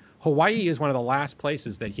migration, Hawaii is one of the last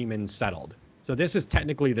places that humans settled. So this is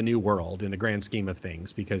technically the new world in the grand scheme of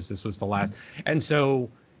things, because this was the last. And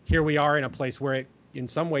so here we are in a place where it in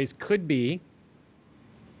some ways could be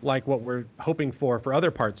like what we're hoping for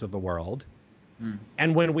other parts of the world.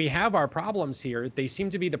 And when we have our problems here, they seem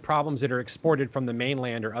to be the problems that are exported from the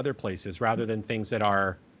mainland or other places rather than things that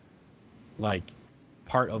are like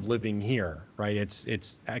part of living here, right?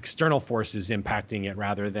 It's external forces impacting it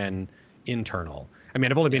rather than internal. I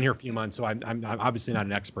mean, I've only been here a few months, so I'm obviously not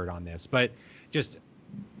an expert on this, but just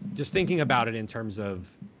thinking about it in terms of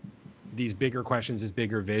these bigger questions, this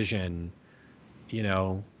bigger vision, you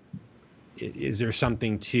know, is there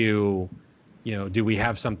something to, you know, do we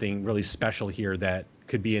have something really special here that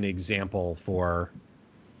could be an example for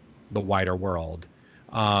the wider world?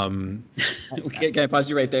 Can I pause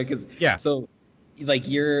you right there? Because yeah. So, like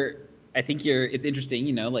it's interesting,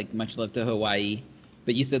 you know, like much love to Hawaii,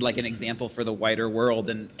 but you said like an example for the wider world,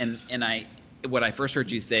 and what I first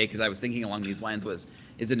heard you say, because I was thinking along these lines, is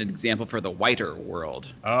it an example for the whiter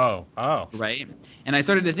world? Oh. Right. And I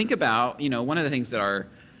started to think about, you know, one of the things that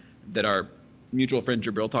our mutual friend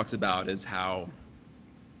Jabril talks about is how,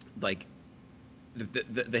 like,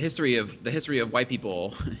 the history of white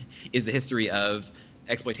people is the history of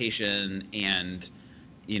exploitation and,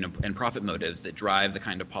 you know, and profit motives that drive the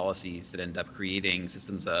kind of policies that end up creating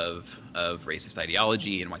systems of racist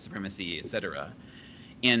ideology and white supremacy, et cetera.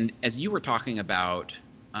 And as you were talking about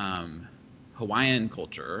Hawaiian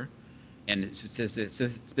culture, and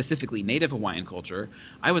specifically Native Hawaiian culture,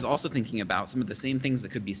 I was also thinking about some of the same things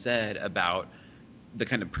that could be said about the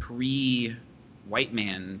kind of pre-white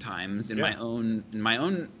man times in my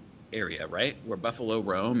own area, right, where buffalo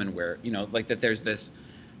roam, and where, you know, like that there's this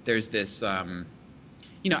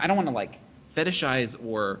you know, I don't want to like fetishize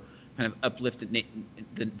or kind of uplift the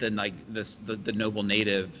noble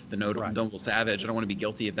native, the noble savage. I don't want to be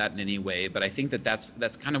guilty of that in any way, but I think that's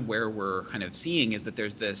kind of where we're kind of seeing is that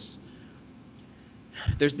there's this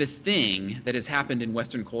thing that has happened in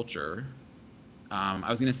Western culture. I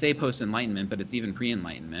was going to say post-Enlightenment, but it's even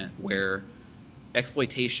pre-Enlightenment, where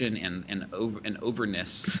exploitation and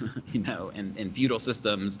overness, you know, and feudal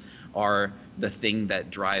systems are the thing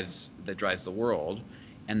that drives the world,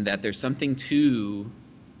 and that there's something to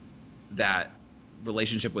that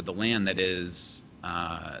relationship with the land that is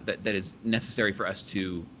that is necessary for us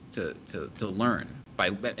to learn.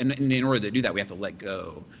 And in order to do that, we have to let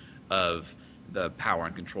go of the power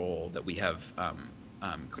and control that we have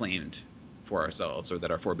claimed for ourselves, or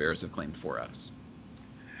that our forebears have claimed for us.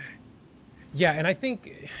 Yeah, and I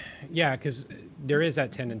think, because there is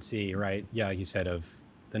that tendency, right? Yeah, like you said, of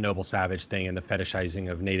the noble savage thing and the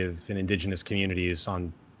fetishizing of native and indigenous communities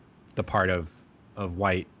on the part of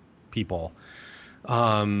white people.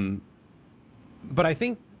 But I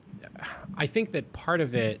think that part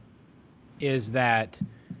of it is that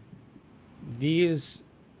these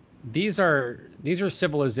are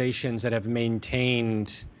civilizations that have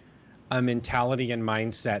maintained a mentality and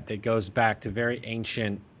mindset that goes back to very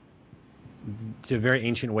ancient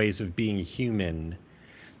ways of being human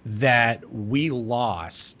that we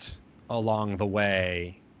lost along the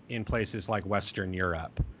way in places like Western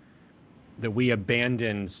Europe, that we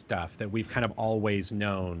abandoned stuff that we've kind of always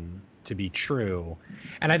known to be true.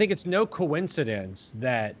 And I think it's no coincidence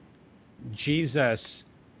that Jesus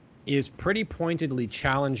is pretty pointedly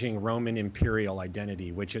challenging Roman imperial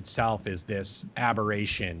identity, which itself is this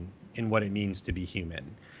aberration in what it means to be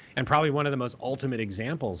human, and probably one of the most ultimate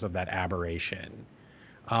examples of that aberration.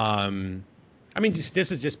 I mean,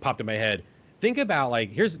 this has just popped in my head. Think about,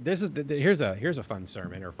 like, here's a fun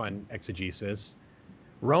sermon or fun exegesis.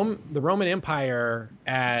 The Roman Empire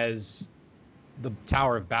as the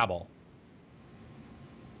Tower of Babel,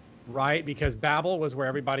 right? Because Babel was where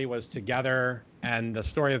everybody was together, and the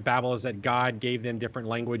story of Babel is that God gave them different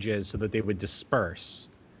languages so that they would disperse.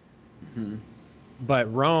 Mm-hmm.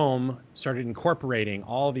 But Rome started incorporating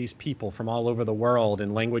all these people from all over the world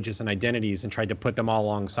and languages and identities and tried to put them all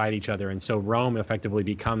alongside each other. And so Rome effectively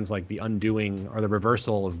becomes like the undoing or the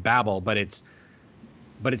reversal of Babel, but it's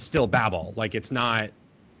still Babel. Like it's not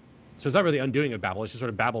really undoing of Babel. It's just sort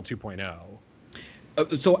of Babel 2.0.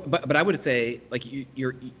 But I would say like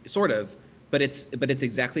you're sort of, but it's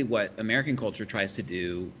exactly what American culture tries to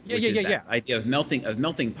do. That idea of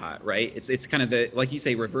melting pot, right? It's kind of the, like you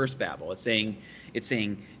say, reverse Babel. It's saying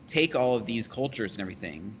take all of these cultures and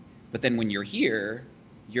everything, but then when you're here,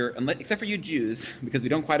 except for you Jews, because we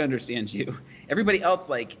don't quite understand you, everybody else,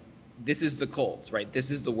 like, this is the cult, right?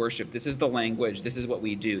 This is the worship. This is the language. This is what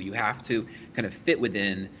we do. You have to kind of fit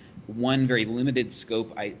within one very limited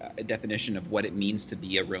scope definition of what it means to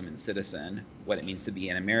be a Roman citizen, what it means to be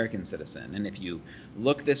an American citizen. And if you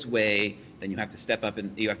look this way, then you have to step up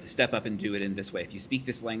and do it in this way. If you speak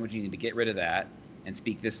this language, you need to get rid of that and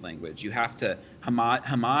speak this language. You have to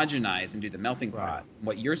homogenize and do the melting pot. Right.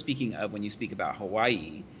 What you're speaking of when you speak about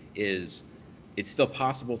Hawaii is it's still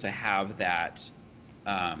possible to have that.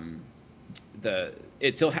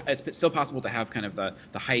 It's still possible to have kind of the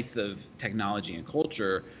heights of technology and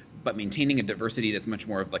culture, but maintaining a diversity that's much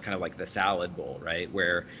more of like kind of like the salad bowl, right?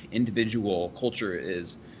 Where individual culture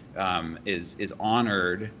is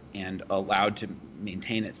honored and allowed to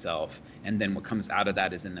maintain itself, and then what comes out of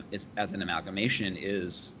that as an amalgamation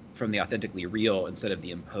is from the authentically real instead of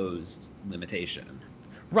the imposed limitation.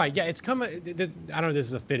 Right. Yeah. I don't know if this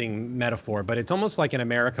is a fitting metaphor, but it's almost like in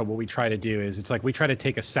America, what we try to do is it's like we try to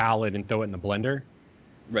take a salad and throw it in the blender.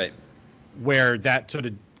 Right. Where that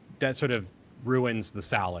sort of ruins the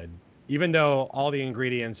salad, even though all the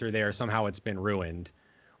ingredients are there, somehow it's been ruined.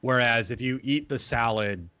 Whereas if you eat the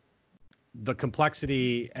salad, the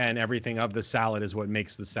complexity and everything of the salad is what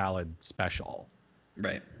makes the salad special.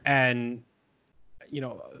 Right. And,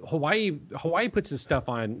 Hawaii puts this stuff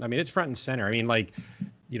on, I mean, it's front and center. I mean, like,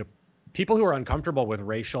 people who are uncomfortable with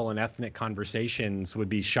racial and ethnic conversations would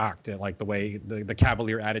be shocked at like the way the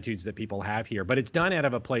cavalier attitudes that people have here, but it's done out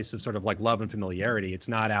of a place of sort of like love and familiarity. It's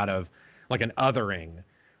not out of like an othering,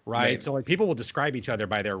 right? So like people will describe each other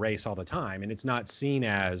by their race all the time, and it's not seen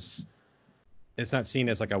as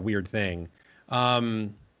like a weird thing. The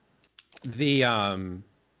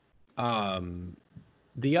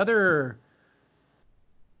other,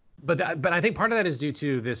 but I think part of that is due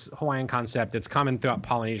to this Hawaiian concept that's common throughout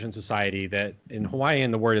Polynesian society, that in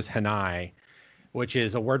Hawaiian the word is hanai, which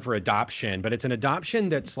is a word for adoption, but it's an adoption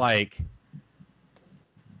that's like,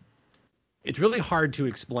 it's really hard to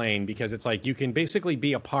explain because it's like you can basically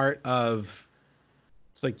be a part of,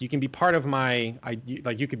 it's like you can be part of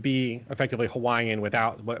like you could be effectively Hawaiian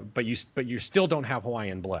but you still don't have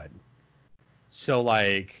Hawaiian blood. So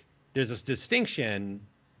like there's this distinction,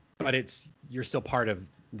 but you're still part of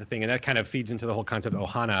the thing, and that kind of feeds into the whole concept of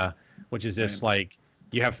ohana, which is this like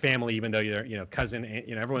you have family even though you're cousin,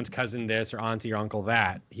 everyone's cousin this or auntie or uncle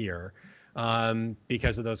that here,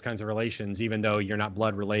 because of those kinds of relations, even though you're not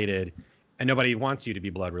blood related, and nobody wants you to be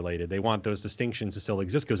blood related. They want those distinctions to still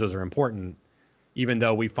exist because those are important, even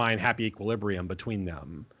though we find happy equilibrium between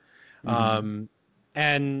them. Mm-hmm.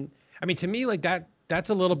 And I mean, to me, like that's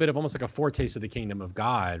a little bit of almost like a foretaste of the kingdom of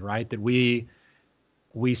God, right? That we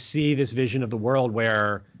see this vision of the world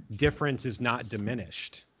where difference is not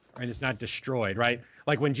diminished and it's not destroyed, right?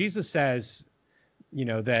 Like when Jesus says,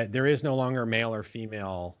 that there is no longer male or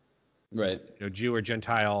female, right? Jew or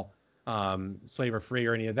Gentile, slave or free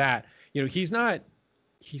or any of that. He's not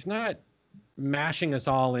mashing us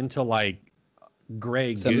all into like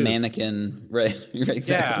gray some goo. Mannequin, right?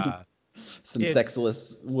 Exactly. Yeah. Some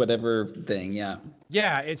sexless whatever thing, yeah.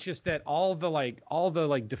 Yeah, it's just that all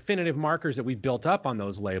the definitive markers that we've built up on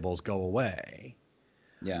those labels go away.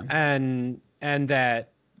 Yeah. And that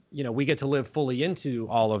we get to live fully into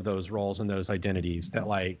all of those roles and those identities, that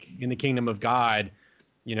like in the kingdom of God,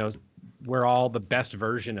 we're all the best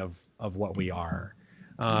version of what we are.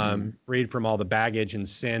 Freed from all the baggage and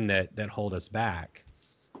sin that hold us back.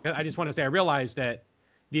 I just want to say I realize that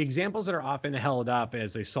the examples that are often held up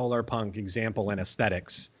as a solar punk example in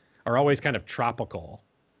aesthetics are always kind of tropical.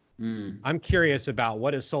 I'm curious about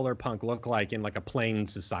what does solar punk look like in like a plain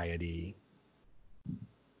society?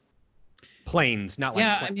 Plains, not like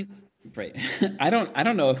I mean, right. I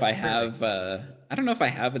don't know if I have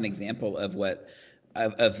an example of what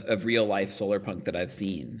of real life solar punk that I've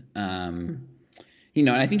seen. And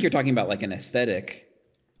I think you're talking about like an aesthetic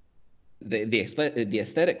the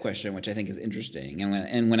aesthetic question, which I think is interesting,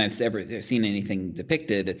 and when I've ever seen anything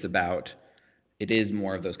depicted, it is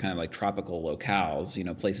more of those kind of like tropical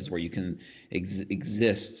locales, places where you can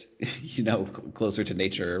exist, closer to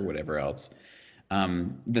nature or whatever else.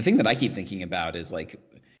 The thing that I keep thinking about is like,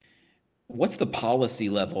 what's the policy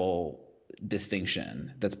level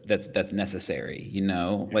distinction that's necessary?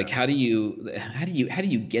 Like how do you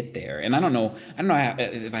get there? And I don't know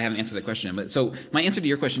if I haven't answered the question, but so my answer to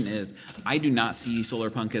your question is I do not see solar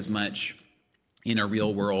punk as much in a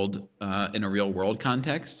real world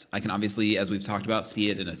context. I can obviously, as we've talked about, see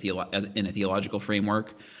it in a theological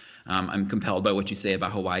framework. I'm compelled by what you say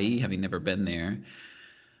about Hawaii, having never been there.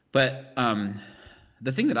 But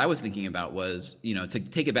the thing that I was thinking about was, to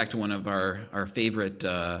take it back to one of our favorite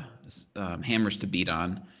hammers to beat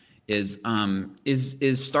on, is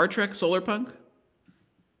Star Trek solar punk?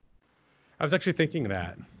 I was actually thinking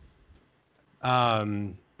that.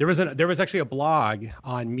 There was actually a blog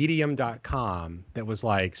on medium.com that was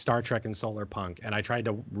like Star Trek and solar punk, and I tried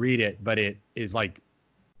to read it, but it is like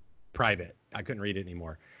private. I couldn't read it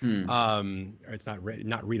anymore. Or it's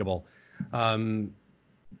not readable. I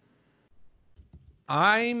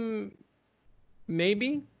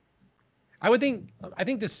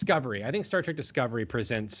think Discovery. I think Star Trek Discovery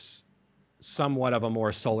presents somewhat of a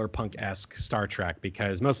more solar punk-esque Star Trek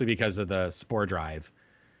mostly because of the spore drive.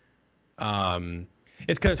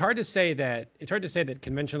 It's hard to say that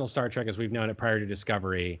conventional Star Trek as we've known it prior to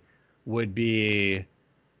Discovery would be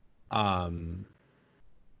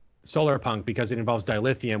solar punk, because it involves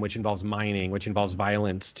dilithium, which involves mining, which involves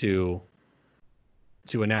violence to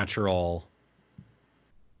a natural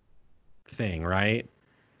thing, right?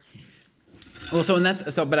 Well,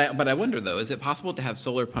 but I wonder though, is it possible to have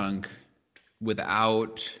solar punk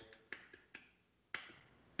without,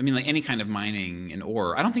 I mean, like any kind of mining and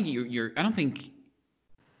ore? I don't think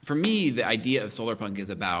for me, the idea of solar punk is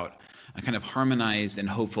about a kind of harmonized and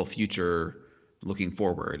hopeful future looking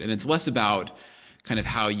forward. And it's less about kind of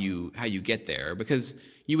how you get there, because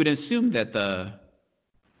you would assume that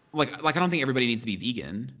like I don't think everybody needs to be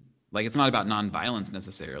vegan. Like it's not about nonviolence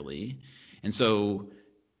necessarily. And so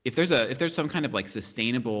if there's some kind of like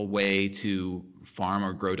sustainable way to farm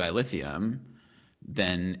or grow dilithium,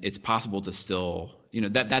 then it's possible to still,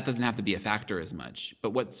 that doesn't have to be a factor as much. But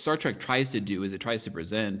what Star Trek tries to do is it tries to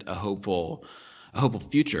present a hopeful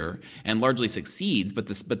future, and largely succeeds. But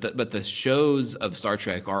the shows of Star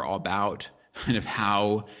Trek are all about kind of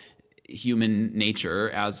how human nature,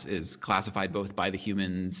 as is classified both by the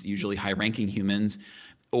humans, usually high-ranking humans,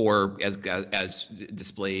 or as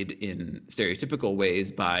displayed in stereotypical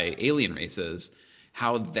ways by alien races,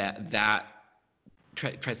 how that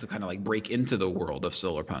tries to kind of like break into the world of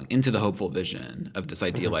solar punk, into the hopeful vision of this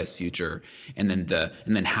idealized future, and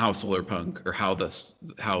then how solar punk, or how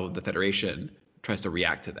the Federation tries to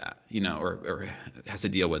react to that, or has to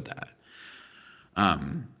deal with that.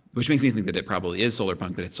 Which makes me think that it probably is solar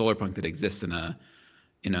punk, but it's solar punk that exists in a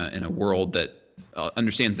world that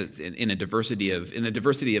understands that in the diversity of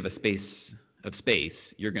a space,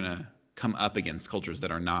 you're gonna come up against cultures that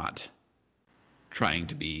are not trying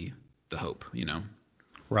to be the hope,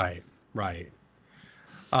 Right.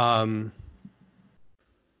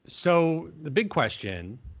 So the big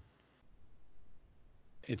question,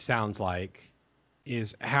 it sounds like,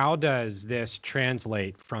 is how does this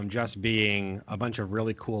translate from just being a bunch of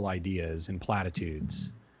really cool ideas and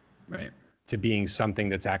platitudes, right, to being something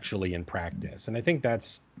that's actually in practice? And I think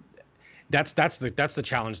that's the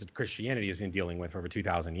challenge that Christianity has been dealing with for over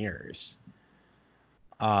 2,000 years.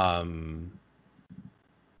 I'll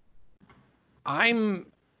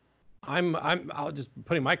just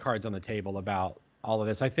putting my cards on the table about all of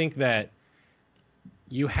this. I think that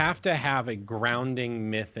you have to have a grounding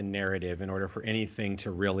myth and narrative in order for anything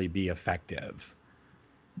to really be effective.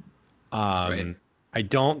 Right. I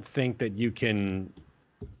don't think that you can,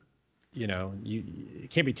 it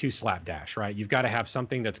can't be too slapdash, right? You've got to have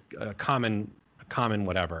something that's a common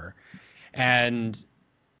whatever. And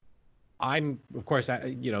I'm, of course,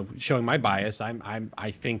 showing my bias.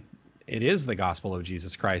 I think it is the gospel of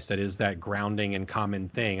Jesus Christ that is that grounding and common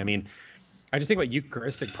thing. I mean, I just think about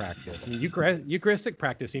Eucharistic practice. I mean, Eucharistic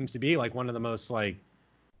practice seems to be like one of the most like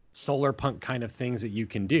solar punk kind of things that you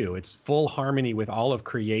can do. It's full harmony with all of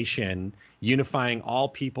creation, unifying all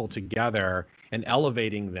people together and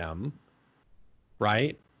elevating them,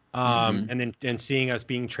 right? And then seeing us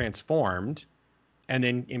being transformed, and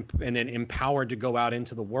then empowered to go out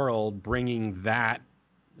into the world, bringing that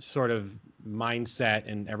sort of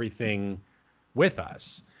mindset and everything with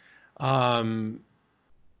us.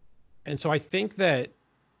 And so I think that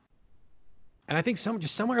And I think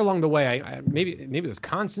just somewhere along the way, maybe it was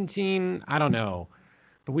Constantine, I don't know,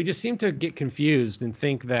 but we just seem to get confused and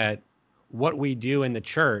think that what we do in the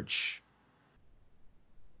church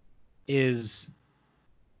is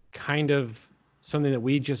kind of something that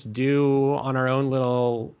we just do on our own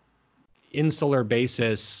little insular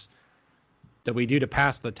basis that we do to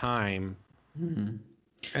pass the time. Mm-hmm.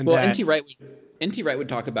 And well, N.T. Wright would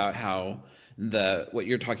talk about how what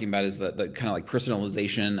you're talking about is the kind of like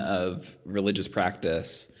personalization of religious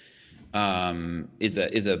practice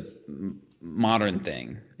is a modern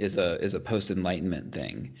thing, is a post-Enlightenment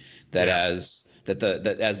thing, that as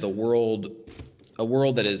the world, a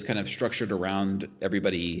world that is kind of structured around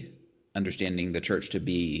everybody understanding the church to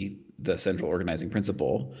be the central organizing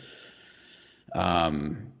principle,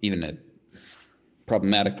 even a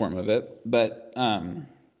problematic form of it, but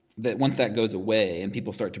that once that goes away and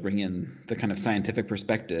people start to bring in the kind of scientific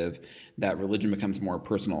perspective, that religion becomes more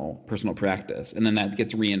personal practice, and then that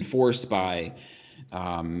gets reinforced by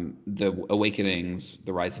the awakenings,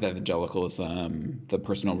 the rise of evangelicalism, the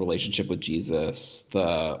personal relationship with Jesus,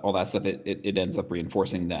 all that stuff. It ends up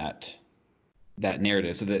reinforcing that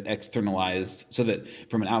narrative, so that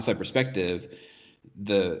from an outside perspective,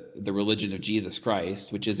 the religion of Jesus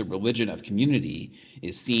Christ, which is a religion of community,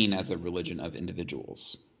 is seen as a religion of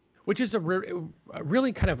individuals. Which is a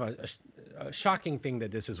really kind of a shocking thing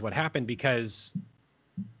that this is what happened, because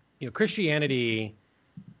Christianity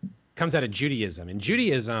comes out of Judaism, and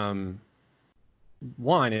Judaism,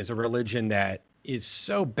 one, is a religion that is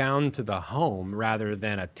so bound to the home rather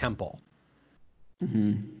than a temple.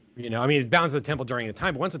 Mm-hmm. It's bound to the temple during the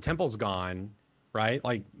time, but once the temple's gone, right?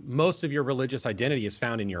 Like, most of your religious identity is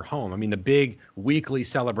found in your home. The big weekly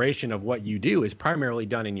celebration of what you do is primarily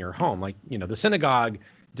done in your home. Like, the synagogue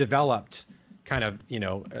developed kind of,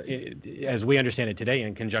 as we understand it today,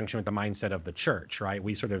 in conjunction with the mindset of the church, right?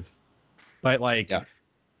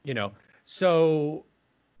 So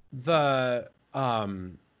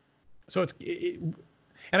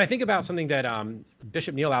and I think about something that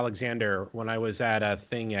Bishop Neil Alexander, when I was at a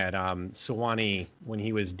thing at Sewanee, when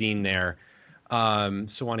he was dean there,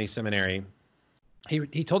 Sewanee Seminary,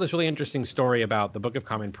 he told this really interesting story about the Book of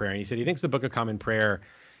Common Prayer. And he said he thinks the Book of Common Prayer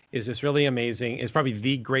is this really amazing, is probably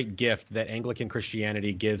the great gift that Anglican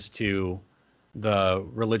Christianity gives to the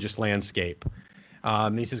religious landscape.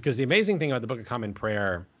 He says, because the amazing thing about the Book of Common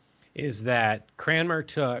Prayer is that Cranmer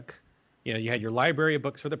took, you had your library of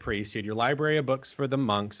books for the priests, you had your library of books for the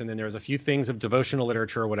monks, and then there was a few things of devotional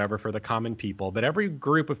literature or whatever for the common people. But every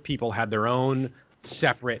group of people had their own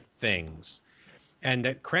separate things. And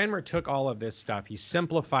that Cranmer took all of this stuff, he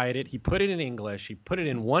simplified it, he put it in English, he put it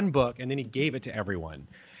in one book, and then he gave it to everyone.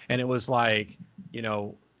 And it was like,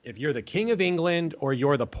 if you're the King of England or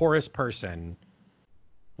you're the poorest person,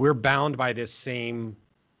 we're bound by this same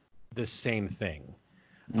thing.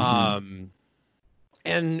 Mm-hmm.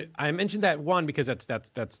 And I mentioned that, one, because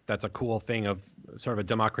that's a cool thing of sort of a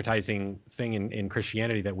democratizing thing in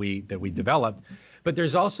Christianity that we developed. But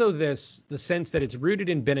there's also the sense that it's rooted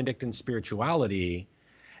in Benedictine spirituality,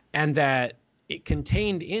 and that it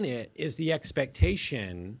contained in it is the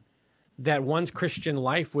expectation that one's Christian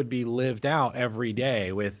life would be lived out every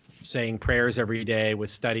day, with saying prayers every day,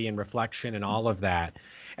 with study and reflection and all of that.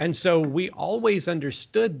 And so we always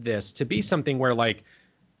understood this to be something where, like,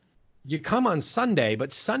 you come on Sunday,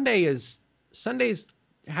 but Sunday's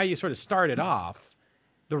how you sort of started off.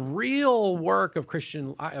 The real work of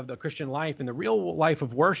the Christian life and the real life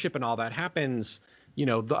of worship and all that happens,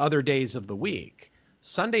 the other days of the week.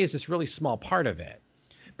 Sunday is this really small part of it.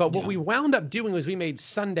 But what we wound up doing was we made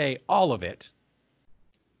Sunday all of it.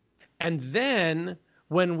 And then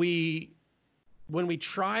when we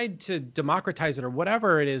tried to democratize it, or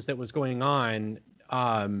whatever it is that was going on,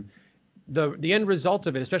 the end result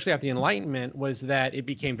of it, especially after the Enlightenment, was that it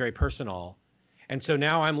became very personal. And so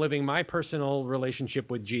now I'm living my personal relationship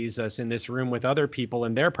with Jesus in this room with other people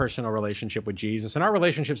and their personal relationship with Jesus. And our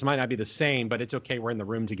relationships might not be the same, but it's okay. We're in the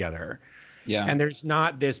room together. Yeah. And there's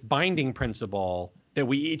not this binding principle that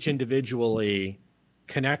we each individually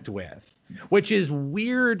connect with, which is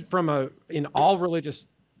weird in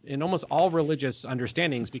almost all religious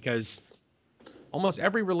understandings, because almost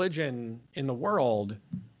every religion in the world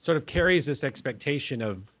sort of carries this expectation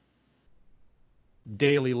of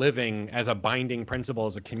daily living as a binding principle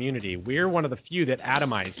as a community. We're one of the few that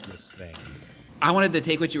atomize this thing. I wanted to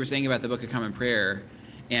take what you were saying about the Book of Common Prayer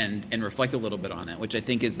and reflect a little bit on it, which I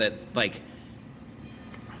think is that, like,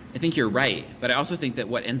 I think you're right, but I also think that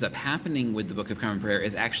what ends up happening with the Book of Common Prayer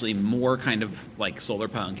is actually more kind of like solar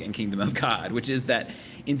punk and Kingdom of God, which is that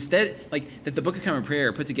instead, like, that the Book of Common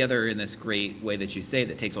Prayer put together in this great way that you say,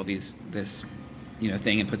 that takes all this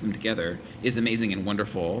thing and puts them together is amazing and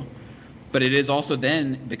wonderful. But it is also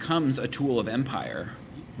then becomes a tool of empire,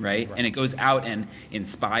 right? And it goes out and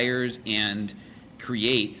inspires and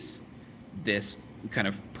creates this kind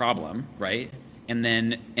of problem, right? And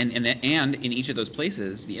then and in each of those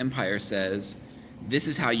places, the empire says, this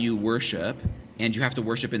is how you worship, and you have to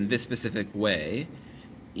worship in this specific way,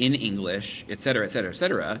 in English, et cetera, et cetera, et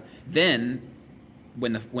cetera. Then,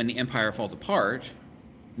 when the empire falls apart,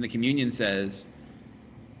 and the communion says,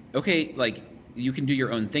 okay, like, you can do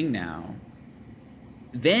your own thing now,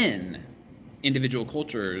 then individual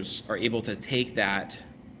cultures are able to take that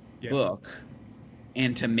book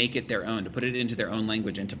and to make it their own, to put it into their own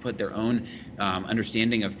language, and to put their own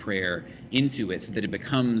understanding of prayer into it, so that it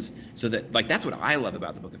becomes, so that, like, that's what I love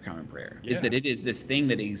about the Book of Common Prayer, is that it is this thing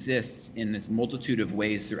that exists in this multitude of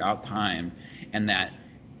ways throughout time, and that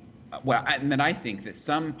I think that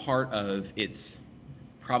some part of its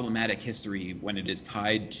problematic history, when it is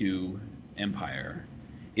tied to empire,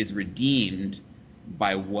 is redeemed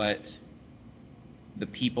by what the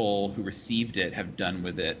people who received it have done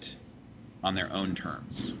with it on their own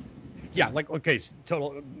terms. Yeah, like, okay,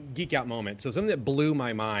 total geek out moment. So something that blew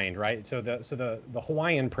my mind, right? So the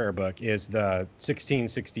Hawaiian prayer book is the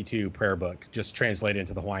 1662 prayer book, just translated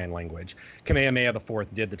into the Hawaiian language. Kamehameha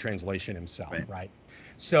IV did the translation himself, right?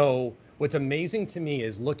 So what's amazing to me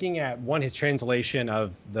is looking at his translation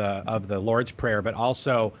of the Lord's Prayer, but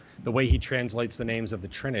also the way he translates the names of the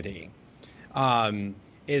Trinity.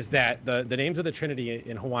 Is that the names of the Trinity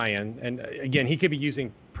in Hawaiian, and again, he could be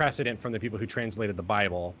using precedent from the people who translated the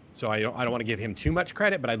Bible, so I don't want to give him too much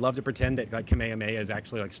credit, but I'd love to pretend that, like, Kamehameha has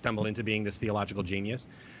actually, like, stumbled into being this theological genius.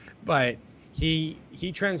 But he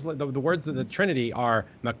translate the words of the Trinity are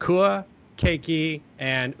Makua, Keiki,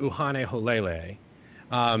 and Uhane Holele.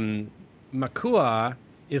 Makua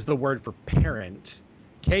is the word for parent.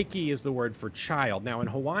 Keiki is the word for child. Now, in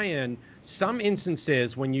Hawaiian, some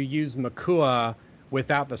instances when you use Makua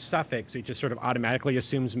without the suffix, it just sort of automatically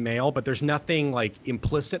assumes male, but there's nothing, like,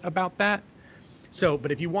 implicit about that. So,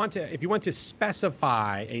 but if you want to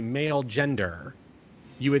specify a male gender,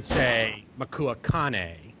 you would say Makua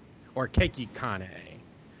Kane or Keiki Kane.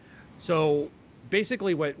 So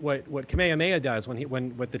basically what Kamehameha does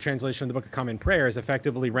when with the translation of the Book of Common Prayer is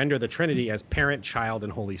effectively render the Trinity as parent, child,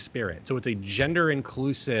 and Holy Spirit. So it's a gender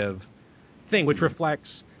inclusive thing, which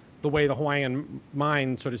reflects the way the Hawaiian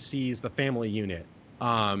mind sort of sees the family unit.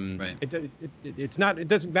 It's not. It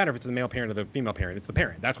doesn't matter if it's the male parent or the female parent. It's the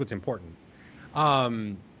parent. That's what's important.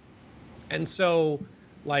 And so,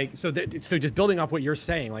 like, so just building off what you're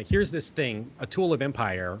saying, like, here's this thing, a tool of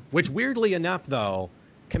empire, which weirdly enough, though,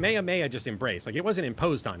 Kamehameha just embraced. Like, it wasn't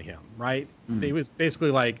imposed on him, right? It was basically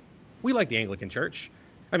like, we like the Anglican Church.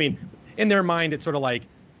 I mean, in their mind, it's sort of like,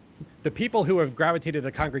 the people who have gravitated to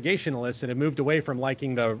the Congregationalists and have moved away from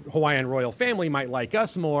liking the Hawaiian royal family might like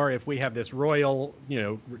us more if we have this royal,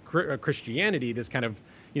 Christianity, this kind of,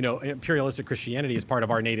 imperialistic Christianity as part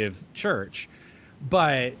of our native church.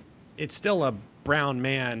 But it's still a brown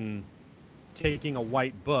man taking a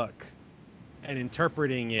white book and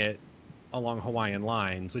interpreting it along Hawaiian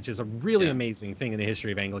lines, which is a really amazing thing in the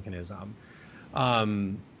history of Anglicanism.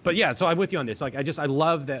 But yeah, so I'm with you on this. Like, I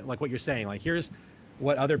love that, like, what you're saying, like, here's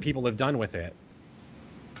what other people have done with it,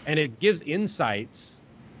 and it gives insights,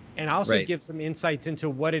 and also gives some insights into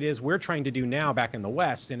what it is we're trying to do now back in the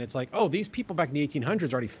West. And it's like, oh, these people back in the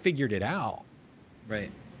 1800s already figured it out, right?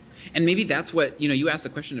 And maybe that's what, you asked the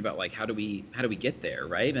question about, like, how do we get there,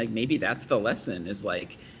 right? Like, maybe that's the lesson, is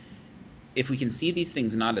like, if we can see these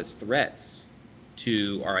things not as threats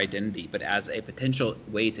to our identity, but as a potential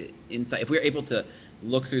way to insight, if we're able to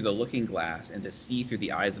look through the looking glass and to see through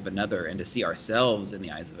the eyes of another and to see ourselves in the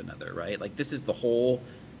eyes of another, right? Like, this is the whole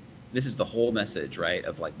message, right,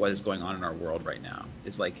 of, like, what is going on in our world right now.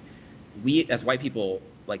 It's like, we as white people,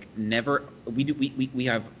 like, we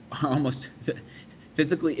have almost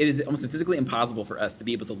physically, it is almost physically impossible for us to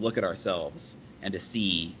be able to look at ourselves and to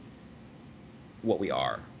see what we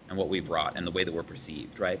are and what we've wrought and the way that we're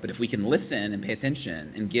perceived, right? But if we can listen and pay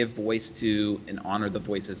attention and give voice to and honor the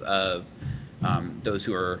voices of those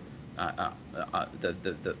who are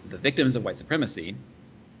the victims of white supremacy,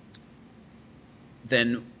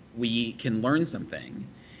 then we can learn something.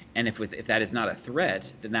 And if that is not a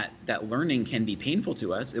threat, then that learning can be painful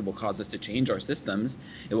to us. It will cause us to change our systems.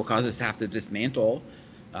 It will cause us to have to dismantle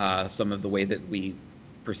some of the way that we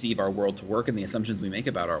perceive our world to work and the assumptions we make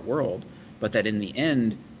about our world. But that in the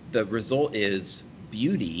end, the result is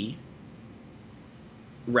beauty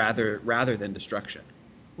rather than destruction.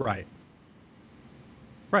 Right.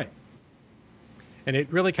 And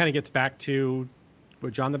it really kind of gets back to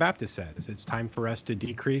what John the Baptist says. It's time for us to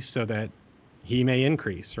decrease so that he may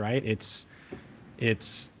increase, right?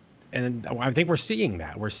 And I think we're seeing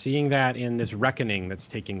that. We're seeing that in this reckoning that's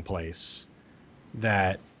taking place,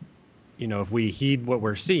 that, if we heed what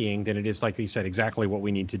we're seeing, then it is, like you said, exactly what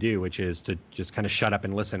we need to do, which is to just kind of shut up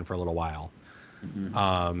and listen for a little while.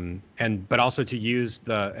 But also to use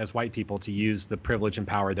as white people, to use the privilege and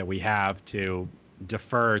power that we have to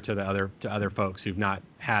defer to other folks who've not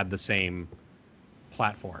had the same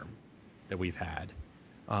platform that we've had.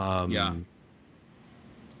 I mean,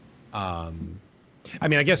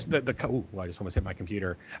 I guess I just almost hit my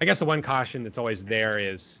computer. I guess the one caution that's always there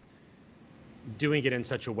is doing it in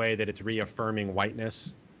such a way that it's reaffirming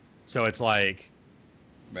whiteness. So it's like,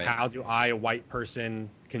 how do I, a white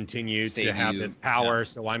person, continue to have this power? Yeah.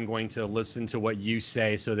 So I'm going to listen to what you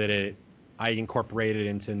say so that I incorporate it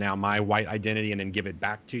into now my white identity and then give it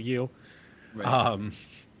back to you. Right.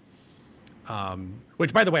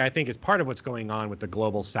 Which, by the way, I think is part of what's going on with the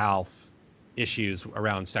global South issues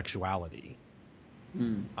around sexuality.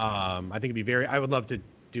 I think I would love to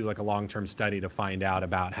do like a long-term study to find out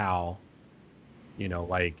about how,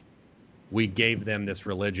 like, we gave them this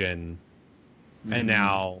religion and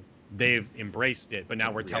now they've embraced it, but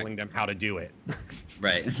now we're telling them how to do it.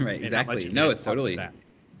 Right, exactly. No, it's totally,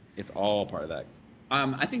 it's all part of that.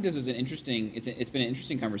 I think this is it's been an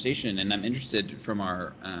interesting conversation, and I'm interested from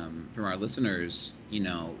our listeners,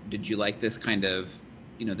 did you like this kind of,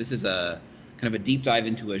 this is a kind of a deep dive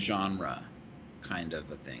into a genre kind of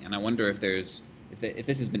a thing. And I wonder if this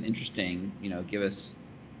has been interesting, give us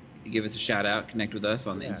a shout out, connect with us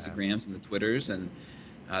on the Instagrams and the Twitters, and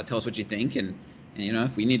tell us what you think. And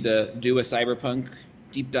if we need to do a cyberpunk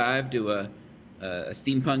deep dive, do a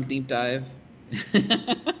steampunk deep dive.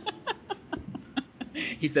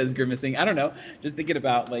 He says, grimacing. I don't know. Just thinking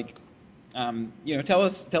about tell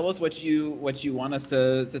us what you want us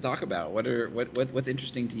to talk about. What's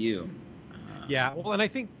interesting to you? Yeah. Well, and I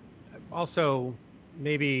think also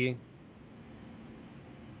maybe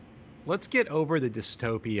let's get over the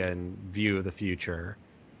dystopian view of the future.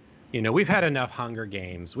 We've had enough Hunger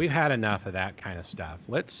Games. We've had enough of that kind of stuff.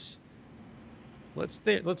 Let's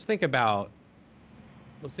think about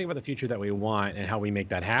the future that we want and how we make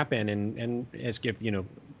that happen. And as if,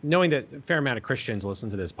 knowing that a fair amount of Christians listen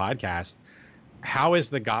to this podcast, how is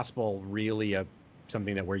the gospel really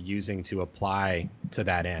something that we're using to apply to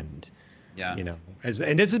that end? Yeah.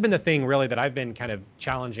 And this has been the thing really that I've been kind of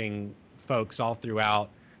challenging folks all throughout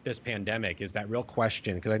this pandemic, is that real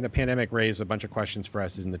question, because I think the pandemic raised a bunch of questions for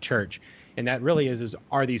us in the church. And that really is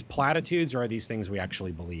are these platitudes or are these things we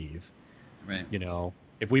actually believe? Right.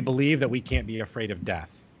 If we believe that we can't be afraid of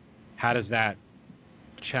death, how does that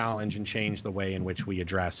challenge and change the way in which we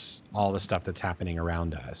address all the stuff that's happening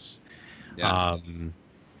around us? Yeah.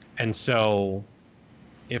 And so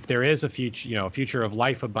if there is a future of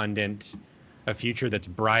life abundant, a future that's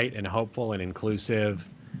bright and hopeful and inclusive,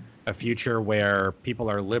 a future where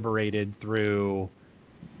people are liberated through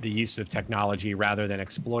the use of technology rather than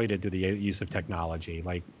exploited through the use of technology,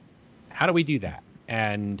 like, how do we do that?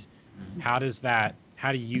 And how do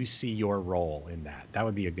you see your role in that? That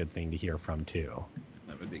would be a good thing to hear from too.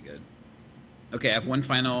 That would be good. Okay, I have one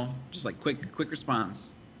final, just like quick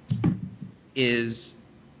response. Is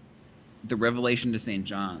the Revelation to St.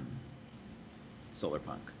 John solar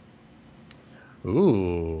punk?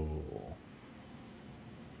 Ooh.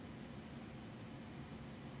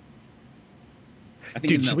 I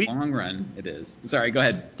think in the long run it is. Sorry, go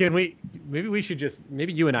ahead. Maybe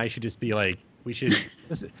you and I should just be like, we should,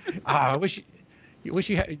 this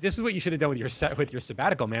is what you should have done with your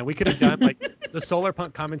sabbatical, man. We could have done like the solar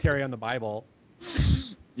punk commentary on the Bible.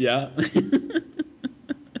 Yeah.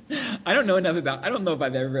 I don't know if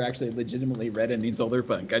I've ever actually legitimately read any solar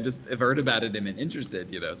punk. I just have heard about it and been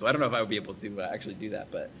interested, so I don't know if I would be able to actually do that,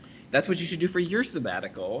 but that's what you should do for your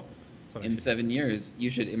sabbatical in 7 years. You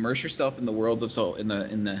should immerse yourself in the worlds of in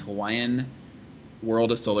the Hawaiian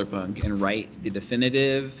world of solar punk and write the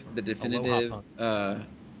definitive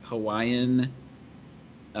Hawaiian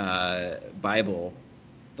Bible,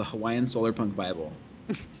 the Hawaiian solar punk Bible.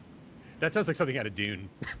 That sounds like something out of Dune.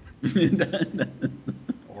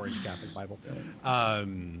 Orange Catholic Bible.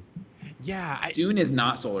 Dune is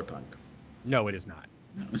not solar punk. No, it is not.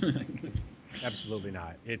 No. Absolutely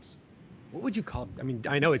not. What would you call it? I mean,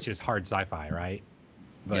 I know it's just hard sci-fi, right?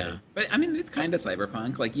 But I mean, it's kind of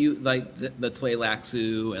cyberpunk. Like the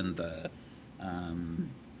Tleilaxu and the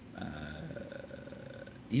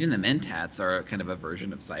even the Mentats are kind of a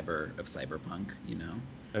version of cyberpunk.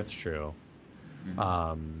 That's true.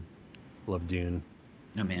 Mm-hmm. Love Dune.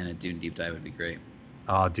 Oh man, a Dune deep dive would be great.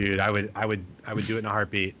 Oh, dude, I would do it in a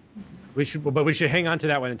heartbeat. We should hang on to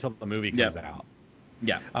that one until the movie comes out.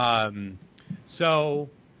 Yeah. So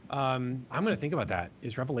I'm going to think about that.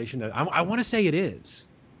 Is Revelation? I want to say it is.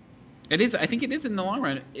 It is. I think it is in the long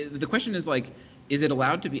run. The question is like, is it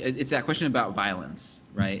allowed to be? It's that question about violence,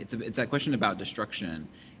 right? It's that question about destruction.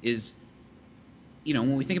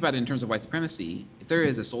 When we think about it in terms of white supremacy, if there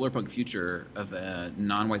is a solar punk future of a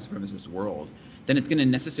non-white supremacist world, then it's going to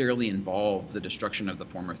necessarily involve the destruction of the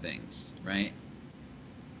former things, right?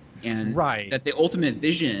 And that the ultimate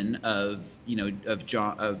vision of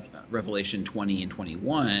Revelation 20 and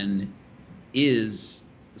 21 is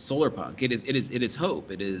solar punk. It is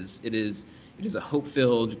hope. It is a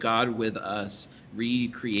hope-filled, God with us,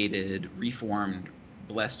 recreated, reformed,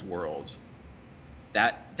 blessed world.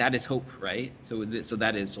 That is hope, right? So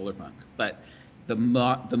that is solar punk. But the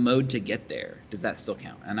mode to get there, does that still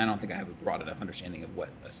count? And I don't think I have a broad enough understanding of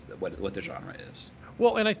what the genre is.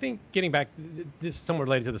 Well, and I think getting back, this is somewhat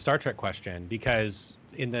related to the Star Trek question, because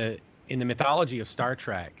in the mythology of Star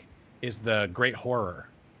Trek is the great horror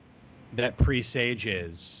that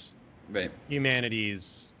presages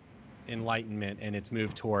humanity's enlightenment and its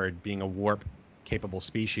move toward being a warp-capable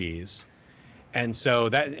species. And so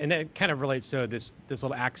that kind of relates to this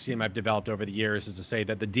little axiom I've developed over the years, is to say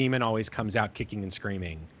that the demon always comes out kicking and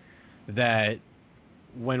screaming. That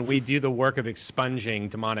when we do the work of expunging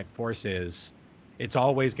demonic forces, it's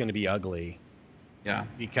always going to be ugly. Yeah.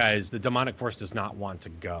 Because the demonic force does not want to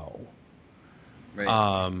go. Right.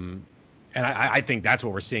 And I think that's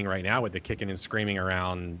what we're seeing right now with the kicking and screaming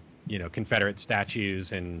around, Confederate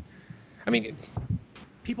statues. And I mean,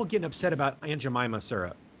 people getting upset about Aunt Jemima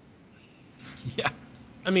syrup. Yeah.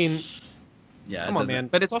 I mean, come on, man.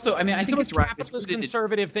 But it's also, I think it's right. It's the most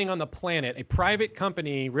conservative thing on the planet. A private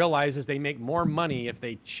company realizes they make more money if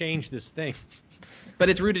they change this thing. But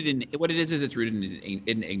it's rooted in what it is it's rooted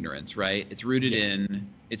in ignorance, right? It's rooted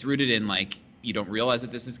in like, you don't realize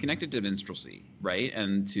that this is connected to minstrelsy, right?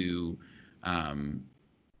 And to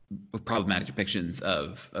problematic depictions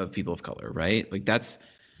of people of color, right? Like that's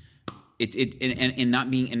and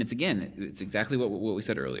not being, and it's exactly what we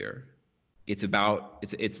said earlier. It's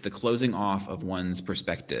the closing off of one's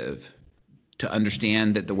perspective to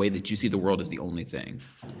understand that the way that you see the world is the only thing.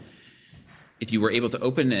 If you were able to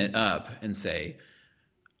open it up and say,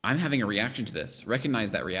 I'm having a reaction to this,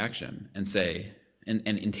 recognize that reaction and say, and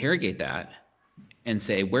interrogate that and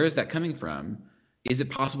say, where is that coming from? Is it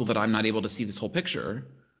possible that I'm not able to see this whole picture?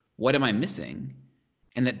 What am I missing?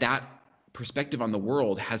 And that perspective on the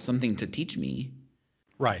world has something to teach me.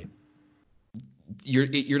 Right.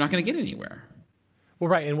 You're not going to get anywhere. Well,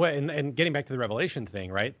 right. And getting back to the Revelation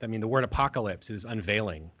thing, right? I mean, the word apocalypse is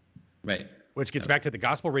unveiling. Right. Which gets back to the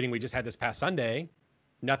gospel reading we just had this past Sunday.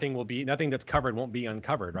 Nothing that's covered won't be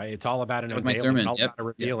uncovered, right? It's all about an unveiling, it's all about a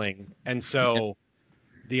revealing. Yep. And so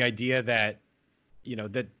the idea that,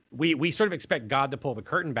 that we sort of expect God to pull the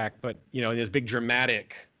curtain back, but, in this big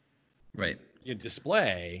dramatic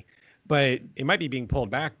display, but it might be being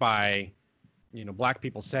pulled back by, black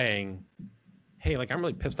people saying, hey, like, I'm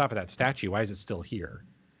really pissed off at that statue. Why is it still here?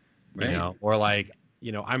 Right. Or like,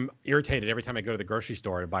 I'm irritated every time I go to the grocery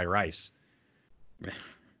store to buy rice. Right.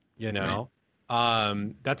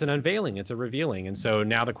 That's an unveiling. It's a revealing. And so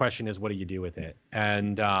now the question is, what do you do with it?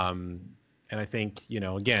 And I think,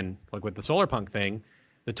 again, like with the solar punk thing,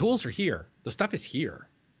 the tools are here. The stuff is here.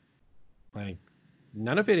 Like,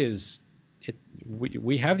 none of it is,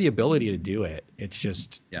 we have the ability to do it. It's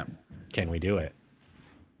just, can we do it?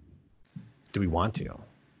 Do we want to?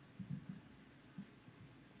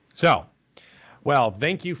 So, well,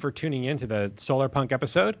 thank you for tuning in to the Solar Punk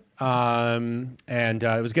episode. And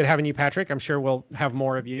it was good having you, Patrick. I'm sure we'll have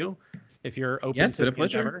more of you if you're open to a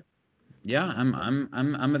pleasure. Yeah,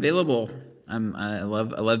 I'm available. I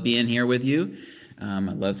love being here with you. I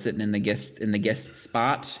love sitting in the guest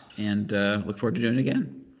spot, and look forward to doing it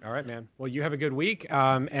again. All right, man. Well, you have a good week.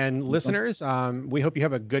 And listeners, we hope you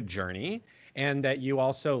have a good journey, and that you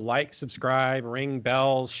also like, subscribe, ring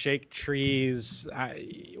bells, shake trees,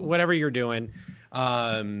 whatever you're doing.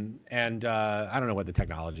 And I don't know what the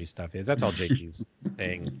technology stuff is. That's all JP's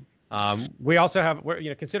thing. We also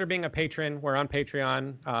consider being a patron. We're on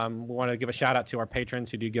Patreon. We want to give a shout out to our patrons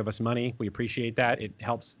who do give us money. We appreciate that. It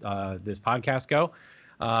helps this podcast go.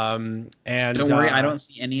 And don't worry, I don't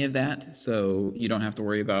see any of that, so you don't have to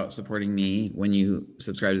worry about supporting me when you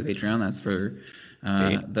subscribe to the Patreon. That's for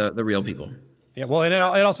the real people. Yeah, well, and it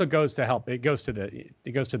also goes to help. It goes to the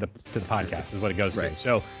podcast is what it goes to.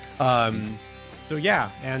 So, so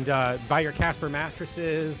yeah, and buy your Casper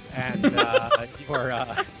mattresses and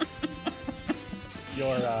your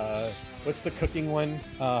what's the cooking one?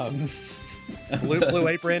 Blue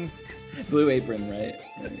Apron. Blue Apron, right?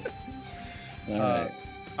 All right.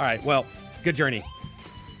 All right. Well, good journey.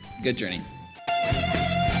 Good journey.